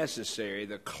absolutely necessary.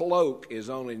 The cloak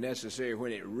is only necessary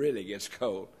when it really gets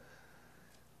cold.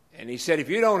 And he said, if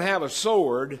you don't have a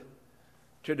sword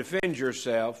to defend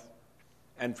yourself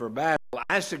and for battle,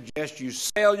 I suggest you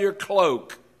sell your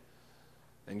cloak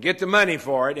and get the money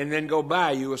for it and then go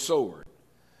buy you a sword.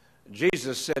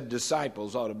 Jesus said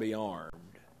disciples ought to be armed.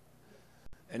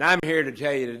 And I'm here to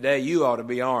tell you today you ought to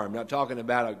be armed. Not talking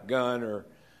about a gun or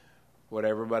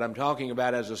whatever, but I'm talking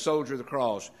about as a soldier of the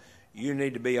cross, you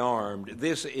need to be armed.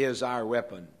 This is our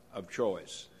weapon of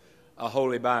choice, a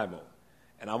Holy Bible.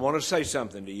 And I want to say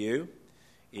something to you.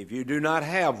 If you do not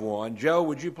have one, Joe,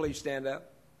 would you please stand up?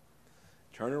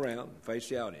 Turn around and face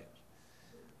the audience.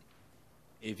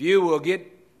 If you will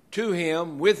get to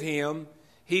him, with him,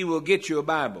 he will get you a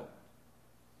Bible.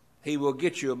 He will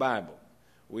get you a Bible.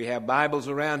 We have Bibles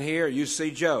around here. You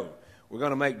see Joe. We're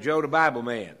going to make Joe the Bible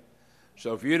man.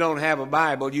 So if you don't have a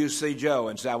Bible, you see Joe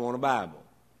and say, I want a Bible.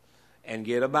 And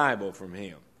get a Bible from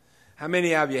him. How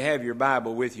many of you have your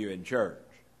Bible with you in church?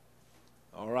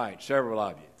 All right, several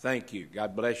of you. Thank you.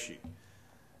 God bless you.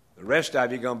 The rest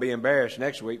of you are going to be embarrassed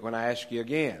next week when I ask you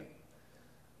again,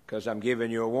 because I'm giving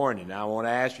you a warning. Now I want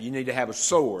to ask you, you need to have a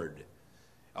sword. You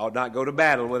ought not go to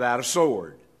battle without a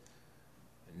sword.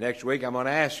 Next week I'm going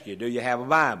to ask you, do you have a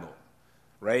Bible?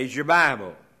 Raise your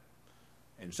Bible.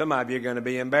 And some of you are going to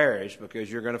be embarrassed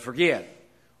because you're going to forget.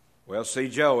 Well, see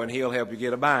Joe and he'll help you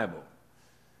get a Bible.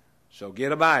 So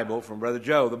get a Bible from Brother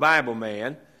Joe, the Bible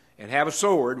man, and have a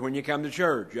sword when you come to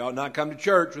church. You ought not come to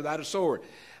church without a sword.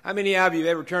 How many of you have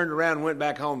ever turned around and went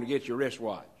back home to get your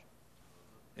wristwatch?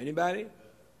 Anybody?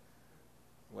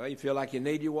 Well, you feel like you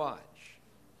need your watch.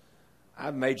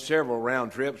 I've made several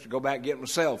round trips to go back and get my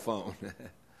cell phone.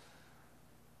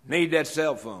 Need that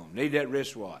cell phone. Need that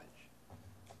wristwatch.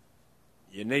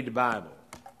 You need the Bible.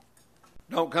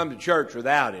 Don't come to church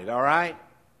without it, all right?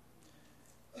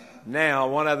 Now,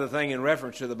 one other thing in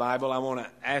reference to the Bible, I want to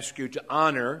ask you to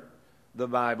honor the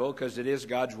Bible, because it is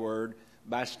God's Word,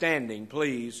 by standing,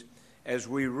 please, as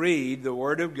we read the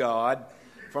Word of God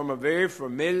from a very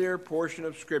familiar portion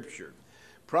of Scripture.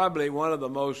 Probably one of the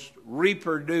most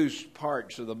reproduced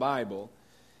parts of the Bible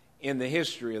in the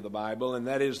history of the Bible, and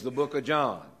that is the book of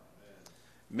John.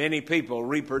 Many people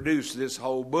reproduce this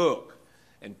whole book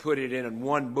and put it in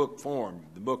one book form,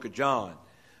 the book of John,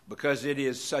 because it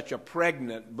is such a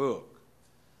pregnant book.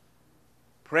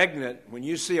 Pregnant, when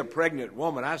you see a pregnant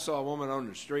woman, I saw a woman on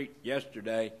the street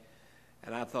yesterday,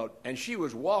 and I thought, and she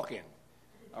was walking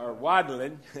or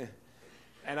waddling,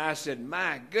 and I said,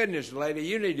 my goodness, lady,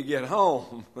 you need to get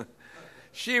home.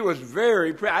 She was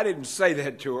very, I didn't say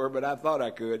that to her, but I thought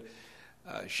I could.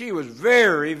 She was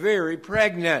very, very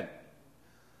pregnant.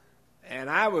 And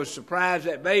I was surprised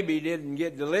that baby didn't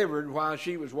get delivered while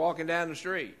she was walking down the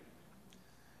street.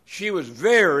 She was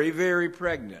very, very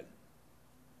pregnant.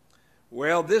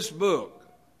 Well, this book,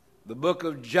 the book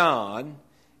of John,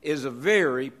 is a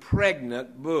very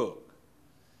pregnant book.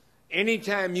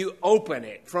 Anytime you open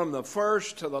it, from the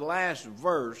first to the last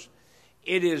verse,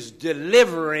 it is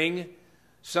delivering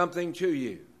something to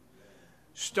you.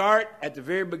 Start at the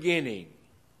very beginning,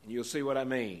 and you'll see what I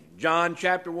mean. John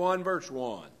chapter 1, verse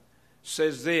 1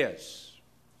 says this,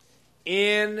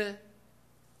 in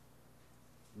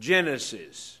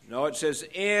Genesis. No, it says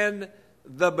in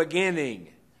the beginning.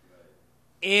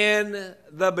 In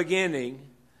the beginning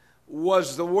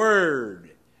was the Word.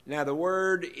 Now the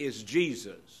Word is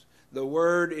Jesus. The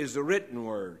Word is the written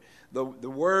Word. The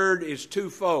Word is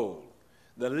twofold.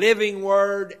 The living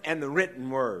Word and the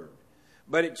written Word.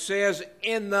 But it says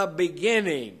in the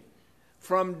beginning,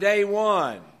 from day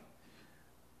one,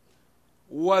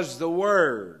 was the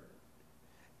Word.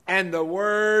 And the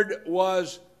Word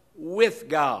was with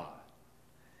God.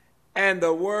 And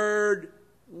the Word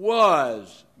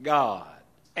was God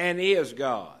and is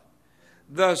God.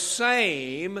 The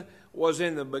same was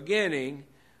in the beginning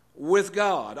with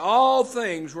God. All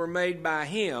things were made by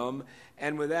Him,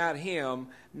 and without Him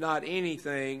not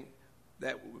anything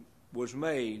that was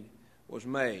made was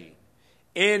made.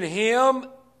 In Him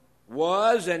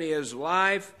was and is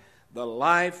life. The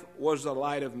life was the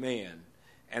light of men.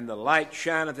 And the light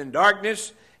shineth in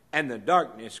darkness, and the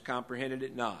darkness comprehended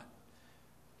it not.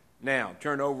 Now,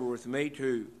 turn over with me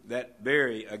to that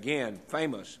very, again,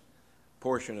 famous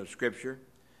portion of Scripture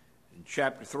in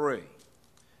chapter 3.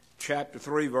 Chapter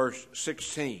 3, verse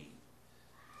 16.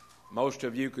 Most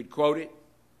of you could quote it.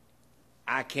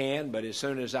 I can, but as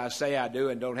soon as I say I do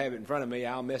and don't have it in front of me,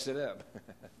 I'll mess it up.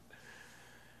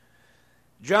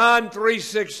 John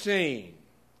 3:16.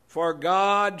 For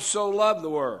God so loved the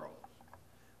world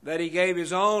that He gave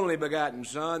His only begotten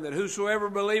Son, that whosoever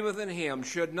believeth in Him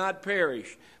should not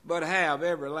perish, but have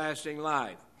everlasting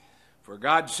life. For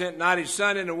God sent not His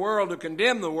Son in the world to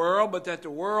condemn the world, but that the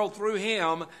world through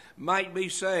Him might be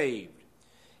saved.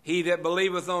 He that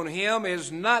believeth on Him is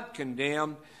not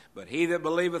condemned, But he that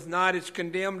believeth not is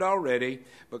condemned already,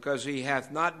 because he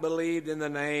hath not believed in the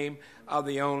name of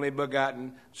the only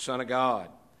begotten Son of God.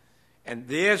 And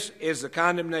this is the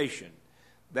condemnation,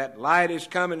 that light is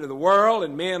come into the world,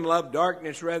 and men love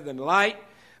darkness rather than light,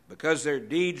 because their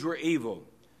deeds were evil.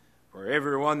 For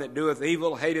every one that doeth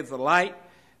evil hateth the light,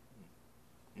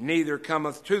 neither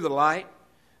cometh to the light,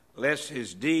 lest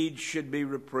his deeds should be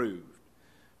reproved.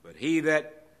 But he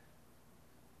that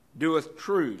doeth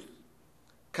truth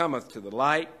cometh to the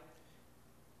light,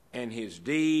 and his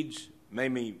deeds may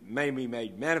be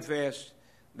made manifest,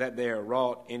 that they are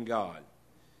wrought in God.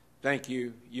 Thank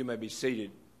you. You may be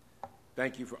seated.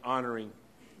 Thank you for honoring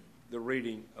the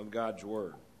reading of God's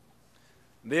Word.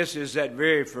 This is that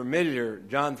very familiar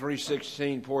John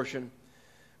 3:16 portion,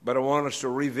 but I want us to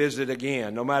revisit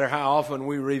again. No matter how often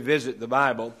we revisit the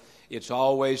Bible, it's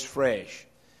always fresh.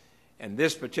 And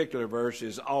this particular verse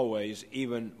is always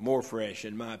even more fresh,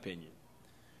 in my opinion.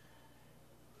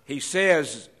 He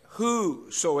says,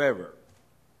 whosoever,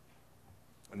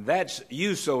 and that's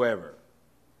yousoever.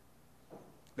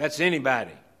 That's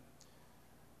anybody.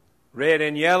 Red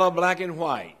and yellow, black and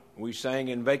white. We sang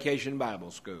in Vacation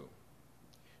Bible School.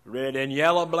 Red and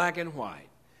yellow, black and white.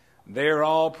 They're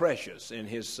all precious in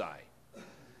his sight.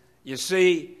 You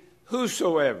see,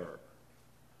 whosoever,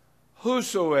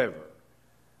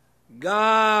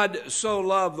 God so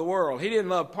loved the world. He didn't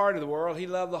love part of the world. He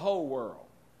loved the whole world.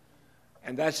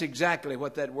 And that's exactly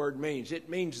what that word means. It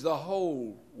means the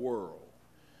whole world.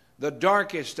 The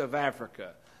darkest of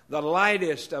Africa, the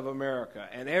lightest of America,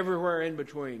 and everywhere in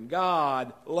between.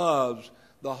 God loves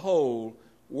the whole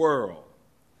world.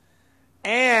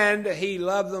 And he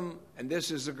loved them, and this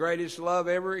is the greatest love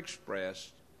ever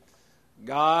expressed.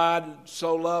 God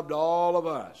so loved all of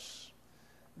us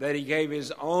that he gave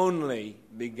his only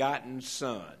begotten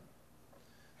Son,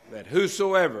 that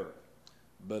whosoever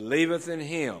believeth in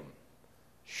him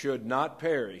should not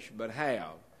perish, but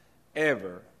have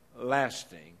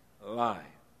everlasting life.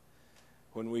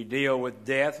 When we deal with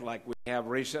death like we have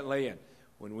recently, and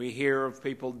when we hear of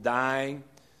people dying,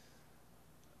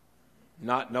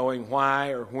 not knowing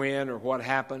why or when or what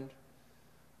happened,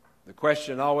 the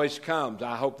question always comes,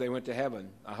 I hope they went to heaven.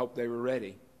 I hope they were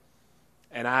ready.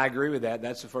 And I agree with that.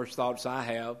 That's the first thoughts I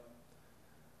have.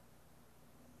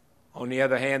 On the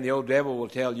other hand, the old devil will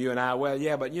tell you and I, well,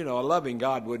 yeah, but you know, a loving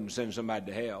God wouldn't send somebody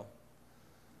to hell.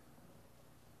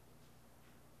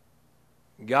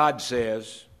 God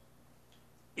says,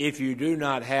 if you do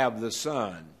not have the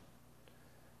Son,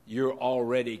 you're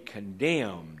already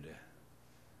condemned.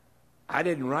 I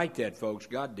didn't write that, folks.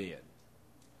 God did.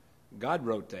 God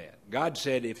wrote that. God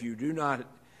said, if you do not,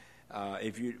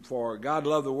 for God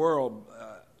loved the world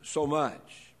so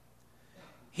much,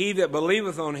 he that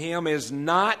believeth on him is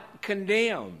not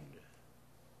condemned.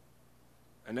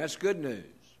 And that's good news.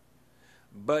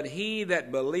 But he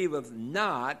that believeth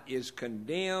not is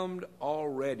condemned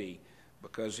already,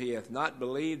 because he hath not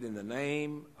believed in the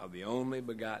name of the only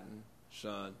begotten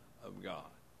Son of God.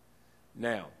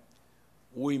 Now,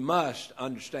 we must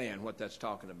understand what that's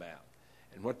talking about.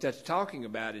 And what that's talking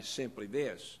about is simply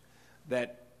this,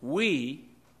 that we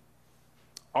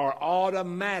are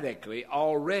automatically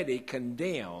already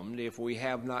condemned if we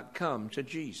have not come to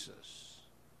Jesus.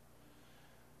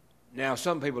 Now,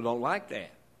 some people don't like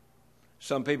that.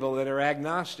 Some people that are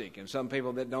agnostic and some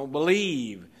people that don't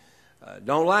believe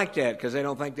don't like that because they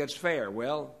don't think that's fair.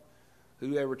 Well,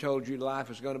 who ever told you life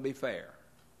is going to be fair?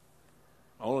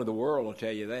 Only the world will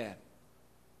tell you that.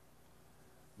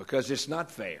 Because it's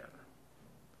not fair.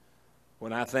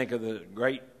 When I think of the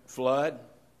great flood,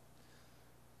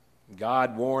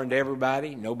 God warned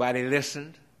everybody. Nobody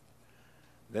listened.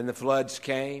 Then the floods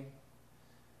came.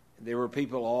 There were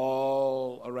people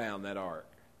all around that ark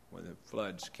when the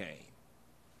floods came.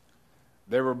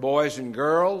 There were boys and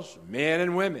girls, men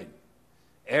and women,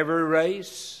 every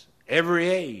race, every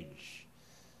age.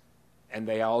 And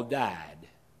they all died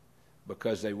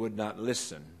because they would not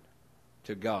listen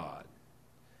to God.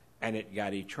 And it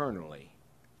got eternally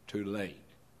too late.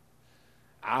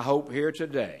 I hope here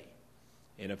today,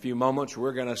 in a few moments,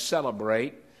 we're going to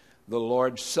celebrate the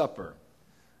Lord's Supper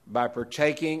by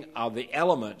partaking of the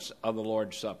elements of the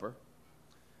Lord's Supper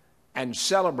and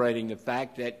celebrating the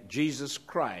fact that Jesus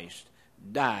Christ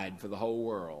died for the whole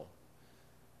world.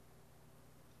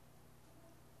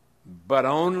 But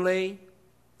only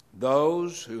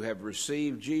those who have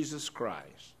received Jesus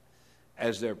Christ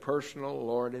as their personal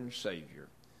Lord and Savior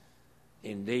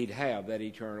indeed have that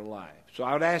eternal life. So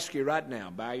I would ask you right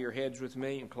now, bow your heads with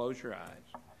me and close your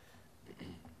eyes.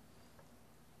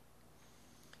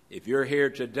 If you're here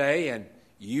today and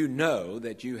you know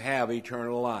that you have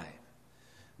eternal life,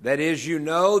 That is, you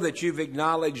know that you've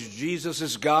acknowledged Jesus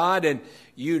as God, and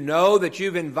you know that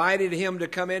you've invited Him to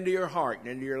come into your heart and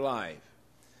into your life.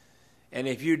 And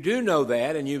if you do know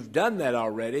that, and you've done that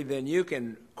already, then you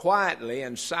can quietly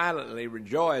and silently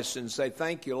rejoice and say,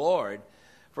 thank you, Lord,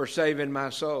 for saving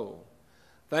my soul.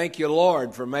 Thank you,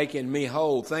 Lord, for making me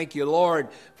whole. Thank you, Lord,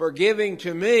 for giving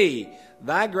to me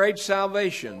thy great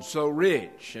salvation, so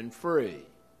rich and free.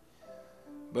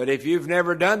 But if you've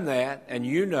never done that, and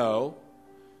you know,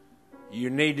 you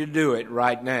need to do it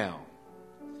right now.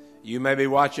 You may be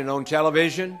watching on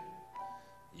television.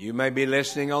 You may be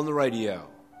listening on the radio.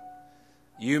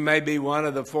 You may be one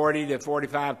of the 40 to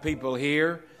 45 people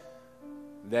here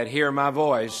that hear my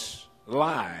voice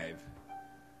live.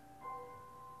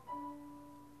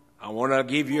 I want to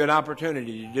give you an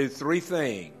opportunity to do three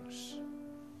things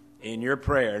in your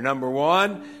prayer. Number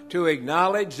one, to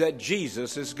acknowledge that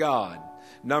Jesus is God.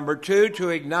 Number two, to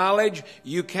acknowledge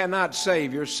you cannot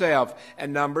save yourself.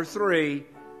 And number three,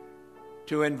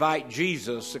 to invite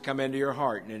Jesus to come into your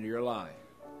heart and into your life.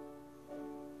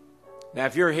 Now,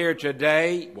 if you're here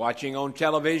today, watching on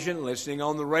television, listening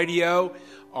on the radio,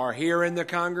 or here in the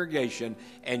congregation,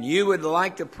 and you would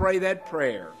like to pray that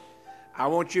prayer, I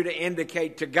want you to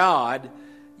indicate to God,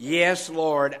 yes,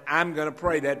 Lord, I'm going to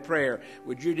pray that prayer.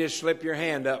 Would you just slip your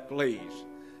hand up, please,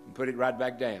 and put it right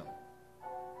back down?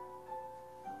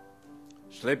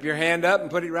 Slip your hand up and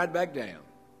put it right back down.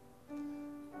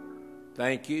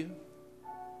 Thank you.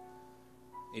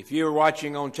 If you were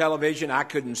watching on television, I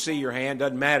couldn't see your hand.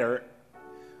 Doesn't matter.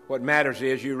 What matters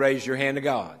is you raise your hand to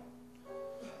God.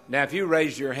 Now, if you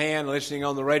raise your hand listening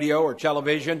on the radio or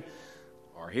television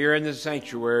or here in the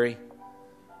sanctuary,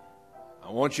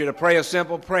 I want you to pray a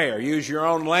simple prayer. Use your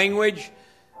own language,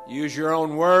 use your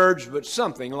own words, but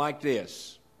something like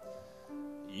this.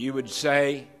 You would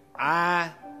say,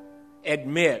 I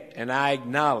admit and I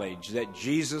acknowledge that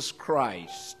Jesus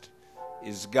Christ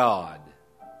is God.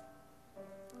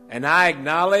 And I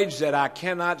acknowledge that I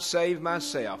cannot save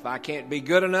myself. I can't be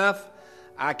good enough.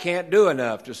 I can't do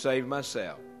enough to save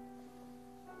myself.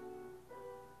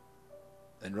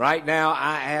 And right now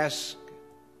I ask,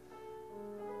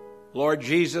 Lord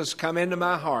Jesus, come into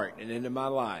my heart and into my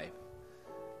life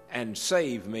and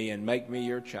save me and make me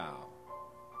your child.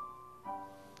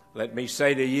 Let me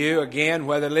say to you again,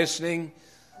 whether listening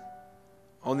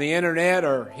on the internet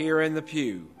or here in the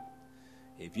pew,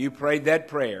 if you prayed that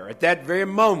prayer, at that very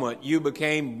moment you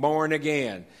became born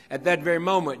again. At that very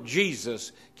moment,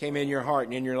 Jesus came in your heart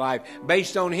and in your life.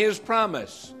 Based on His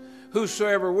promise,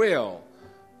 whosoever will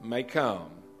may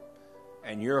come.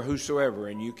 And you're whosoever,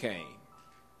 and you came.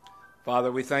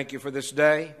 Father, we thank you for this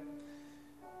day.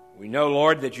 We know,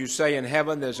 Lord, that you say in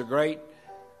heaven there's a great,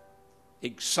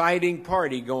 exciting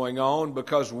party going on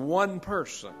because one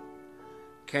person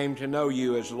came to know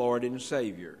you as Lord and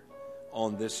Savior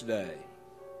on this day.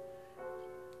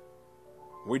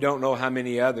 We don't know how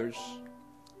many others,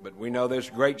 but we know there's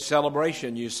great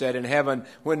celebration, you said, in heaven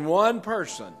when one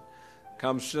person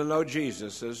comes to know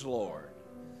Jesus as Lord.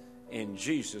 In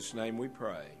Jesus' name we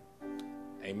pray.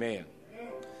 Amen.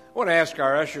 I want to ask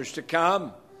our ushers to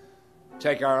come,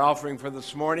 take our offering for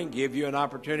this morning, give you an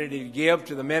opportunity to give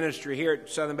to the ministry here at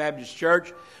Southern Baptist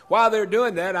Church. While they're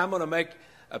doing that, I'm going to make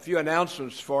a few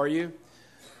announcements for you.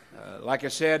 Like I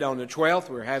said, on the 12th,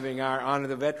 we're having our Honor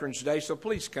the Veterans Day, so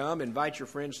please come. Invite your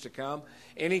friends to come.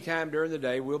 Anytime during the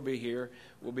day, we'll be here.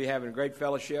 We'll be having great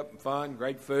fellowship and fun,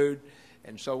 great food,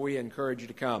 and so we encourage you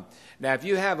to come. Now, if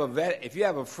you have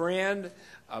a friend,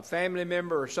 a family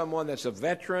member, or someone that's a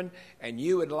veteran, and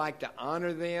you would like to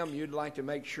honor them, you'd like to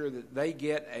make sure that they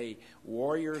get a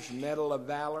Warrior's Medal of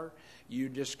Valor, you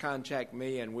just contact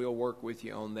me, and we'll work with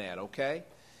you on that, okay?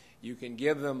 You can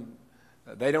give them.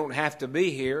 They don't have to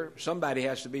be here. Somebody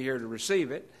has to be here to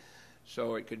receive it.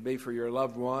 So it could be for your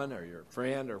loved one or your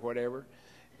friend or whatever.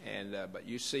 But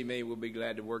you see me, we'll be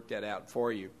glad to work that out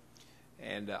for you.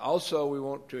 And also we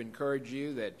want to encourage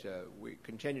you that we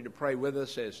continue to pray with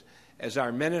us as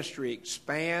our ministry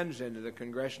expands into the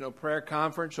Congressional Prayer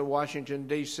Conference of Washington,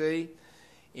 D.C.,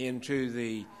 into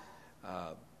the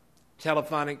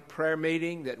telephonic prayer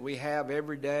meeting that we have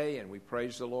every day, and we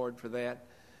praise the Lord for that.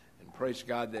 Praise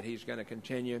God that He's going to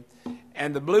continue.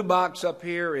 And the blue box up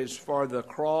here is for the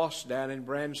cross down in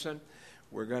Branson.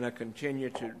 We're going to continue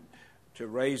to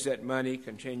raise that money,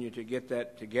 continue to get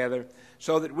that together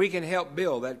so that we can help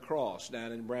build that cross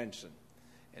down in Branson.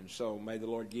 And so may the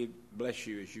Lord bless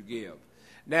you as you give.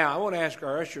 Now, I want to ask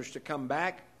our ushers to come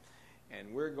back,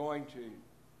 and we're going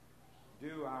to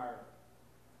do our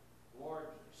Lord's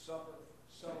Supper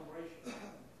celebration.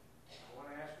 I want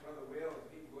to ask Brother Will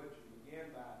if he would to begin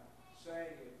by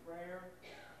saying a prayer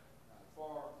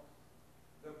for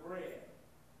the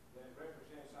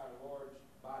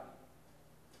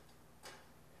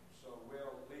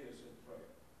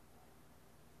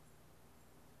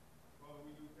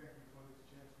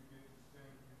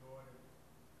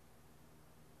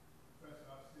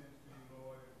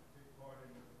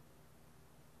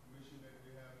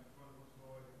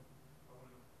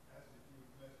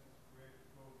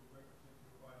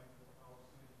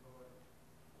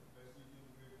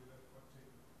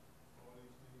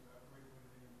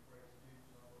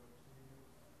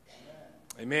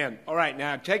Amen. All right,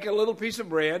 now take a little piece of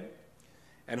bread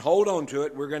and hold on to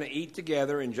it. We're going to eat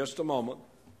together in just a moment.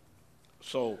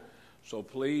 So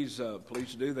please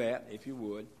do that if you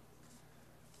would.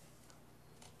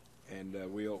 And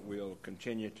we'll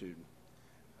continue to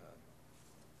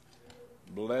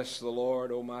bless the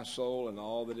Lord, O my soul, and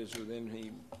all that is within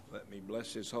me. Let me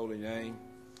bless his holy name.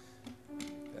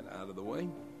 Get that out of the way.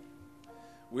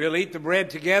 We'll eat the bread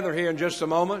together here in just a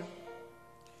moment.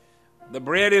 The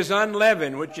bread is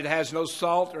unleavened, which it has no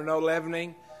salt or no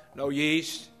leavening, no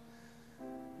yeast.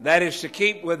 That is to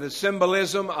keep with the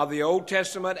symbolism of the Old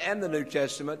Testament and the New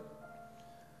Testament.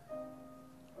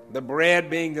 The bread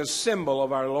being the symbol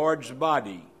of our Lord's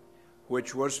body,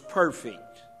 which was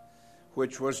perfect,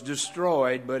 which was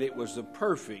destroyed, but it was the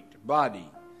perfect body.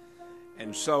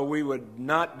 And so we would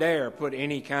not dare put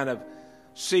any kind of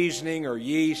seasoning or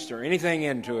yeast or anything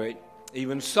into it,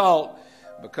 even salt,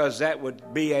 because that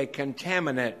would be a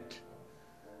contaminant.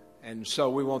 And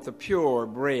so we want the pure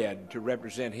bread to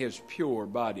represent his pure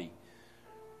body.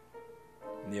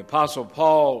 And the Apostle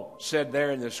Paul said there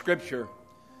in the Scripture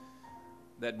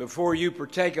that before you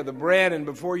partake of the bread and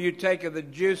before you take of the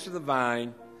juice of the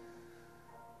vine,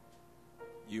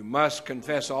 you must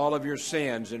confess all of your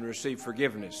sins and receive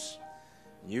forgiveness.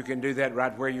 You can do that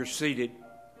right where you're seated.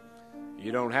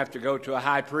 You don't have to go to a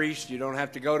high priest. You don't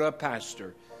have to go to a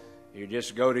pastor. You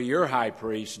just go to your high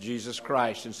priest, Jesus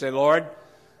Christ, and say, Lord,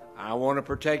 I want to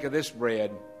partake of this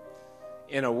bread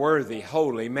in a worthy,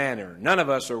 holy manner. None of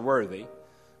us are worthy,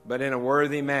 but in a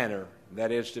worthy manner,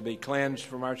 that is to be cleansed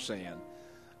from our sin.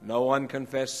 No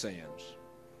unconfessed sins.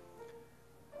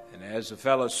 And as the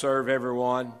fellows serve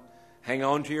everyone, hang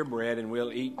on to your bread and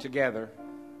we'll eat together,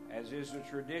 as is the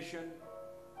tradition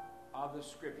of the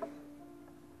Scripture.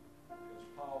 Because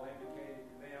Paul indicated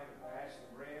to them to pass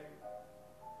the bread.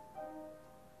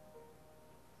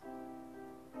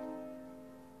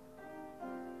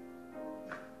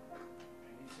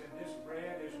 And he said, this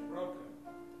bread is broken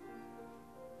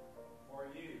for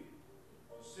you.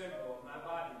 The symbol of my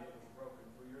body that was broken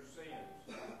for your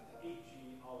sins. Eat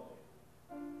ye all of it.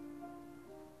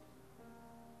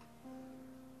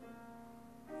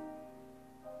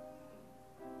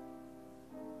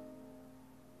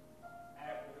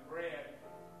 After the bread,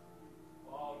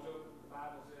 Paul took, the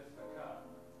Bible says, the cup.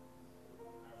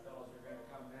 Our fellows are going to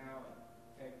come now and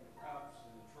take the cups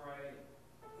and the tray.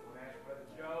 We'll ask Brother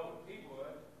Joe, if he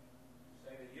would,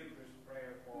 say the Eucharist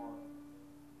prayer for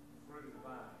the fruit of the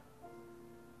vine.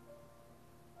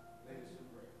 Lead us in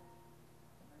prayer.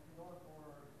 Thank you, Lord, for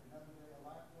another day of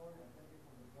life, Lord. I thank you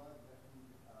for the blood that you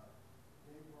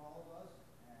gave for all of us.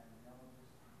 And,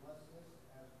 just bless this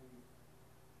as we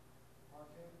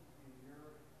partake in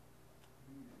your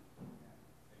communion.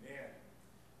 Amen. Amen.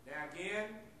 Now again,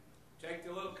 take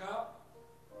the little cup,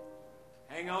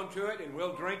 hang on to it, and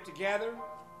we'll drink together.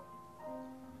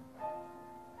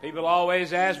 People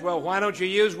always ask, well, why don't you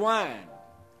use wine?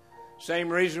 Same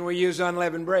reason we use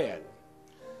unleavened bread.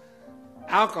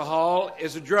 Alcohol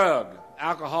is a drug.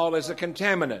 Alcohol is a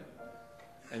contaminant.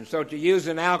 And so to use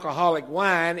an alcoholic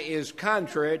wine is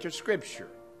contrary to Scripture.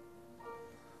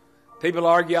 People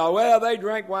argue, well, they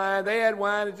drank wine, they had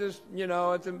wine at this,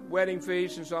 at the wedding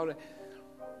feast and so on.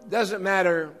 Doesn't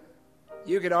matter.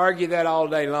 You could argue that all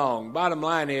day long. Bottom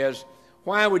line is,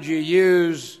 why would you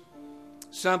use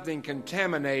something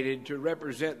contaminated to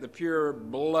represent the pure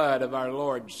blood of our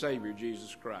Lord and Savior,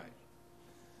 Jesus Christ?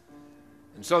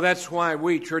 And so that's why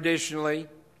we traditionally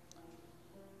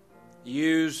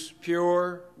use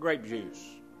pure grape juice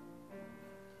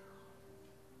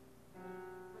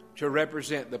to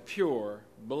represent the pure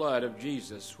blood of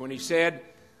Jesus. When he said,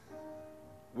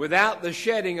 without the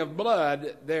shedding of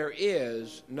blood, there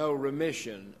is no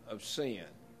remission of sin.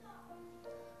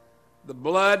 The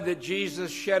blood that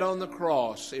Jesus shed on the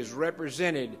cross is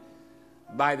represented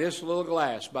by this little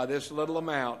glass, by this little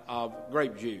amount of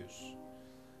grape juice.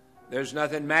 There's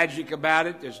nothing magic about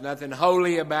it. There's nothing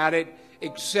holy about it,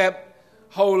 except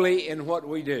holy in what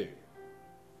we do.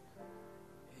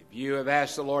 If you have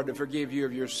asked the Lord to forgive you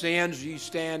of your sins, you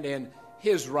stand in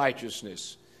his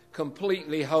righteousness,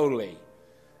 completely holy.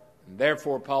 And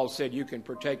therefore, Paul said you can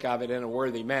partake of it in a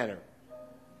worthy manner.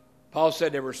 Paul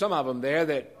said there were some of them there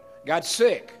that got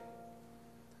sick,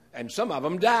 and some of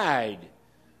them died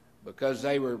because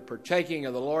they were partaking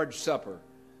of the Lord's Supper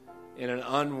in an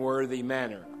unworthy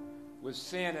manner, with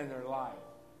sin in their life,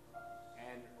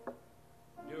 and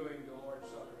doing the Lord's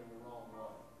Supper in the wrong way.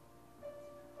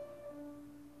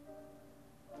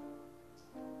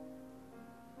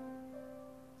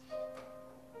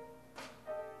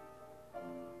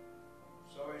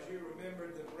 So as you remember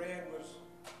the bread was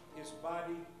his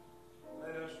body,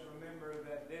 let us remember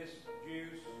that this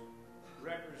juice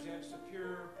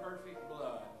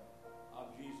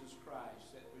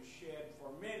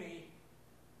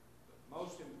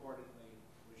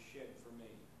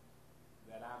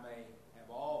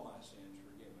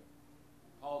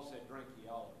drinky,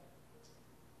 all of it.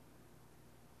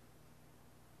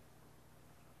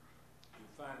 You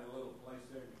find a little place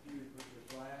there in the pew to put your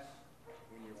glass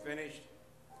when you're finished.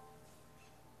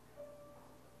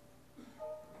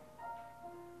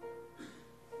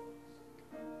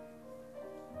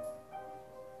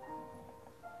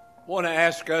 I want to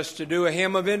ask us to do a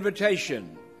hymn of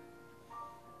invitation.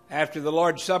 After the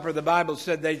Lord's Supper, the Bible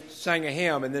said they sang a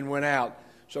hymn and then went out.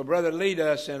 So, brother, lead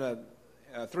us in a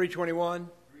 321?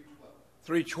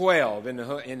 312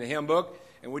 in the hymn book.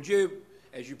 And would you,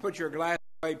 as you put your glass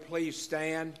away, please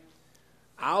stand.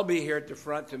 I'll be here at the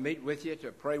front to meet with you,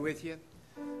 to pray with you.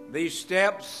 These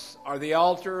steps are the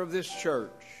altar of this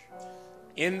church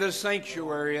in the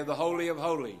sanctuary of the Holy of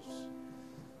Holies.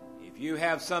 If you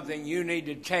have something you need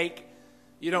to take,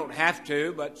 you don't have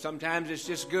to, but sometimes it's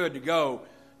just good to go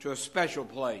to a special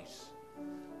place.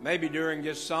 Maybe during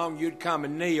this song you'd come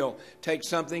and kneel, take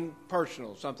something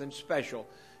personal, something special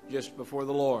just before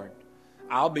the Lord.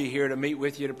 I'll be here to meet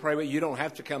with you, to pray with you. You don't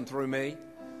have to come through me,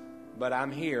 but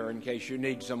I'm here in case you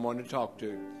need someone to talk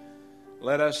to.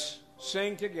 Let us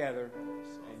sing together,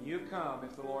 and you come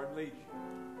if the Lord leads you.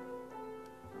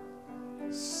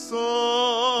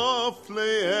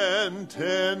 Softly and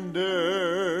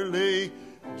tenderly,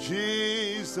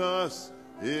 Jesus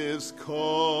is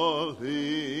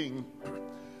calling,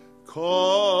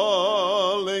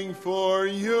 calling for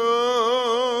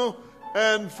you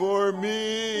and for me.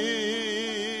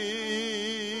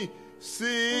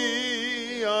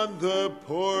 See on the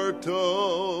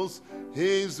portals,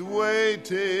 he's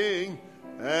waiting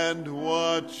and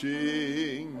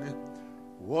watching,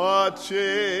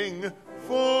 watching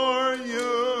for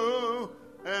you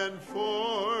and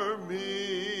for me.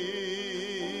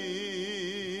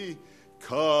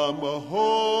 Come home,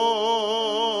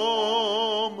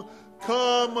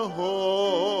 come home.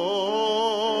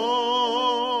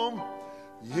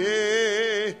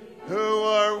 Ye who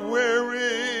are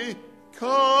weary,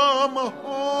 come home.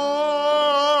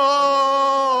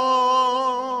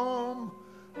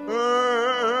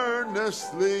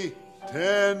 Earnestly,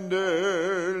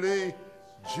 tenderly,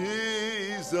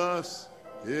 Jesus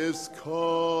is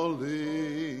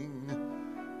calling,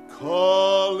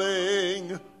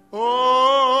 calling,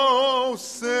 oh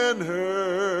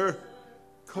sinner,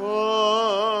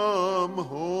 come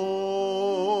home.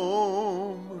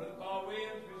 Brother Paul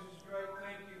Williams, Mrs. Drake,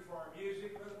 thank you for our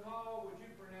music. Brother Paul, would you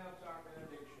pronounce our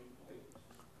benediction, please?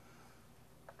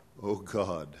 O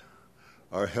God,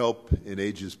 our help in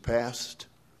ages past,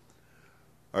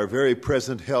 our very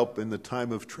present help in the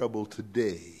time of trouble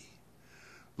today.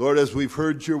 Lord, as we've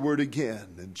heard your word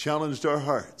again and challenged our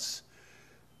hearts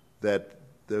that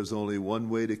there's only one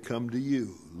way to come to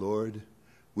you, Lord,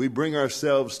 we bring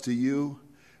ourselves to you.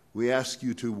 We ask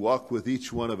you to walk with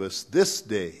each one of us this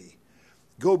day.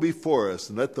 Go before us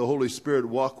and let the Holy Spirit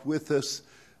walk with us,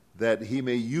 that he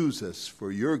may use us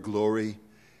for your glory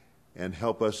and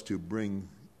help us to bring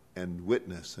and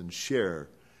witness and share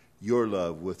your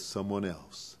love with someone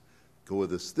else. Go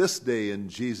with us this day in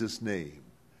Jesus' name.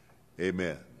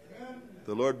 Amen.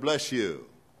 The Lord bless you.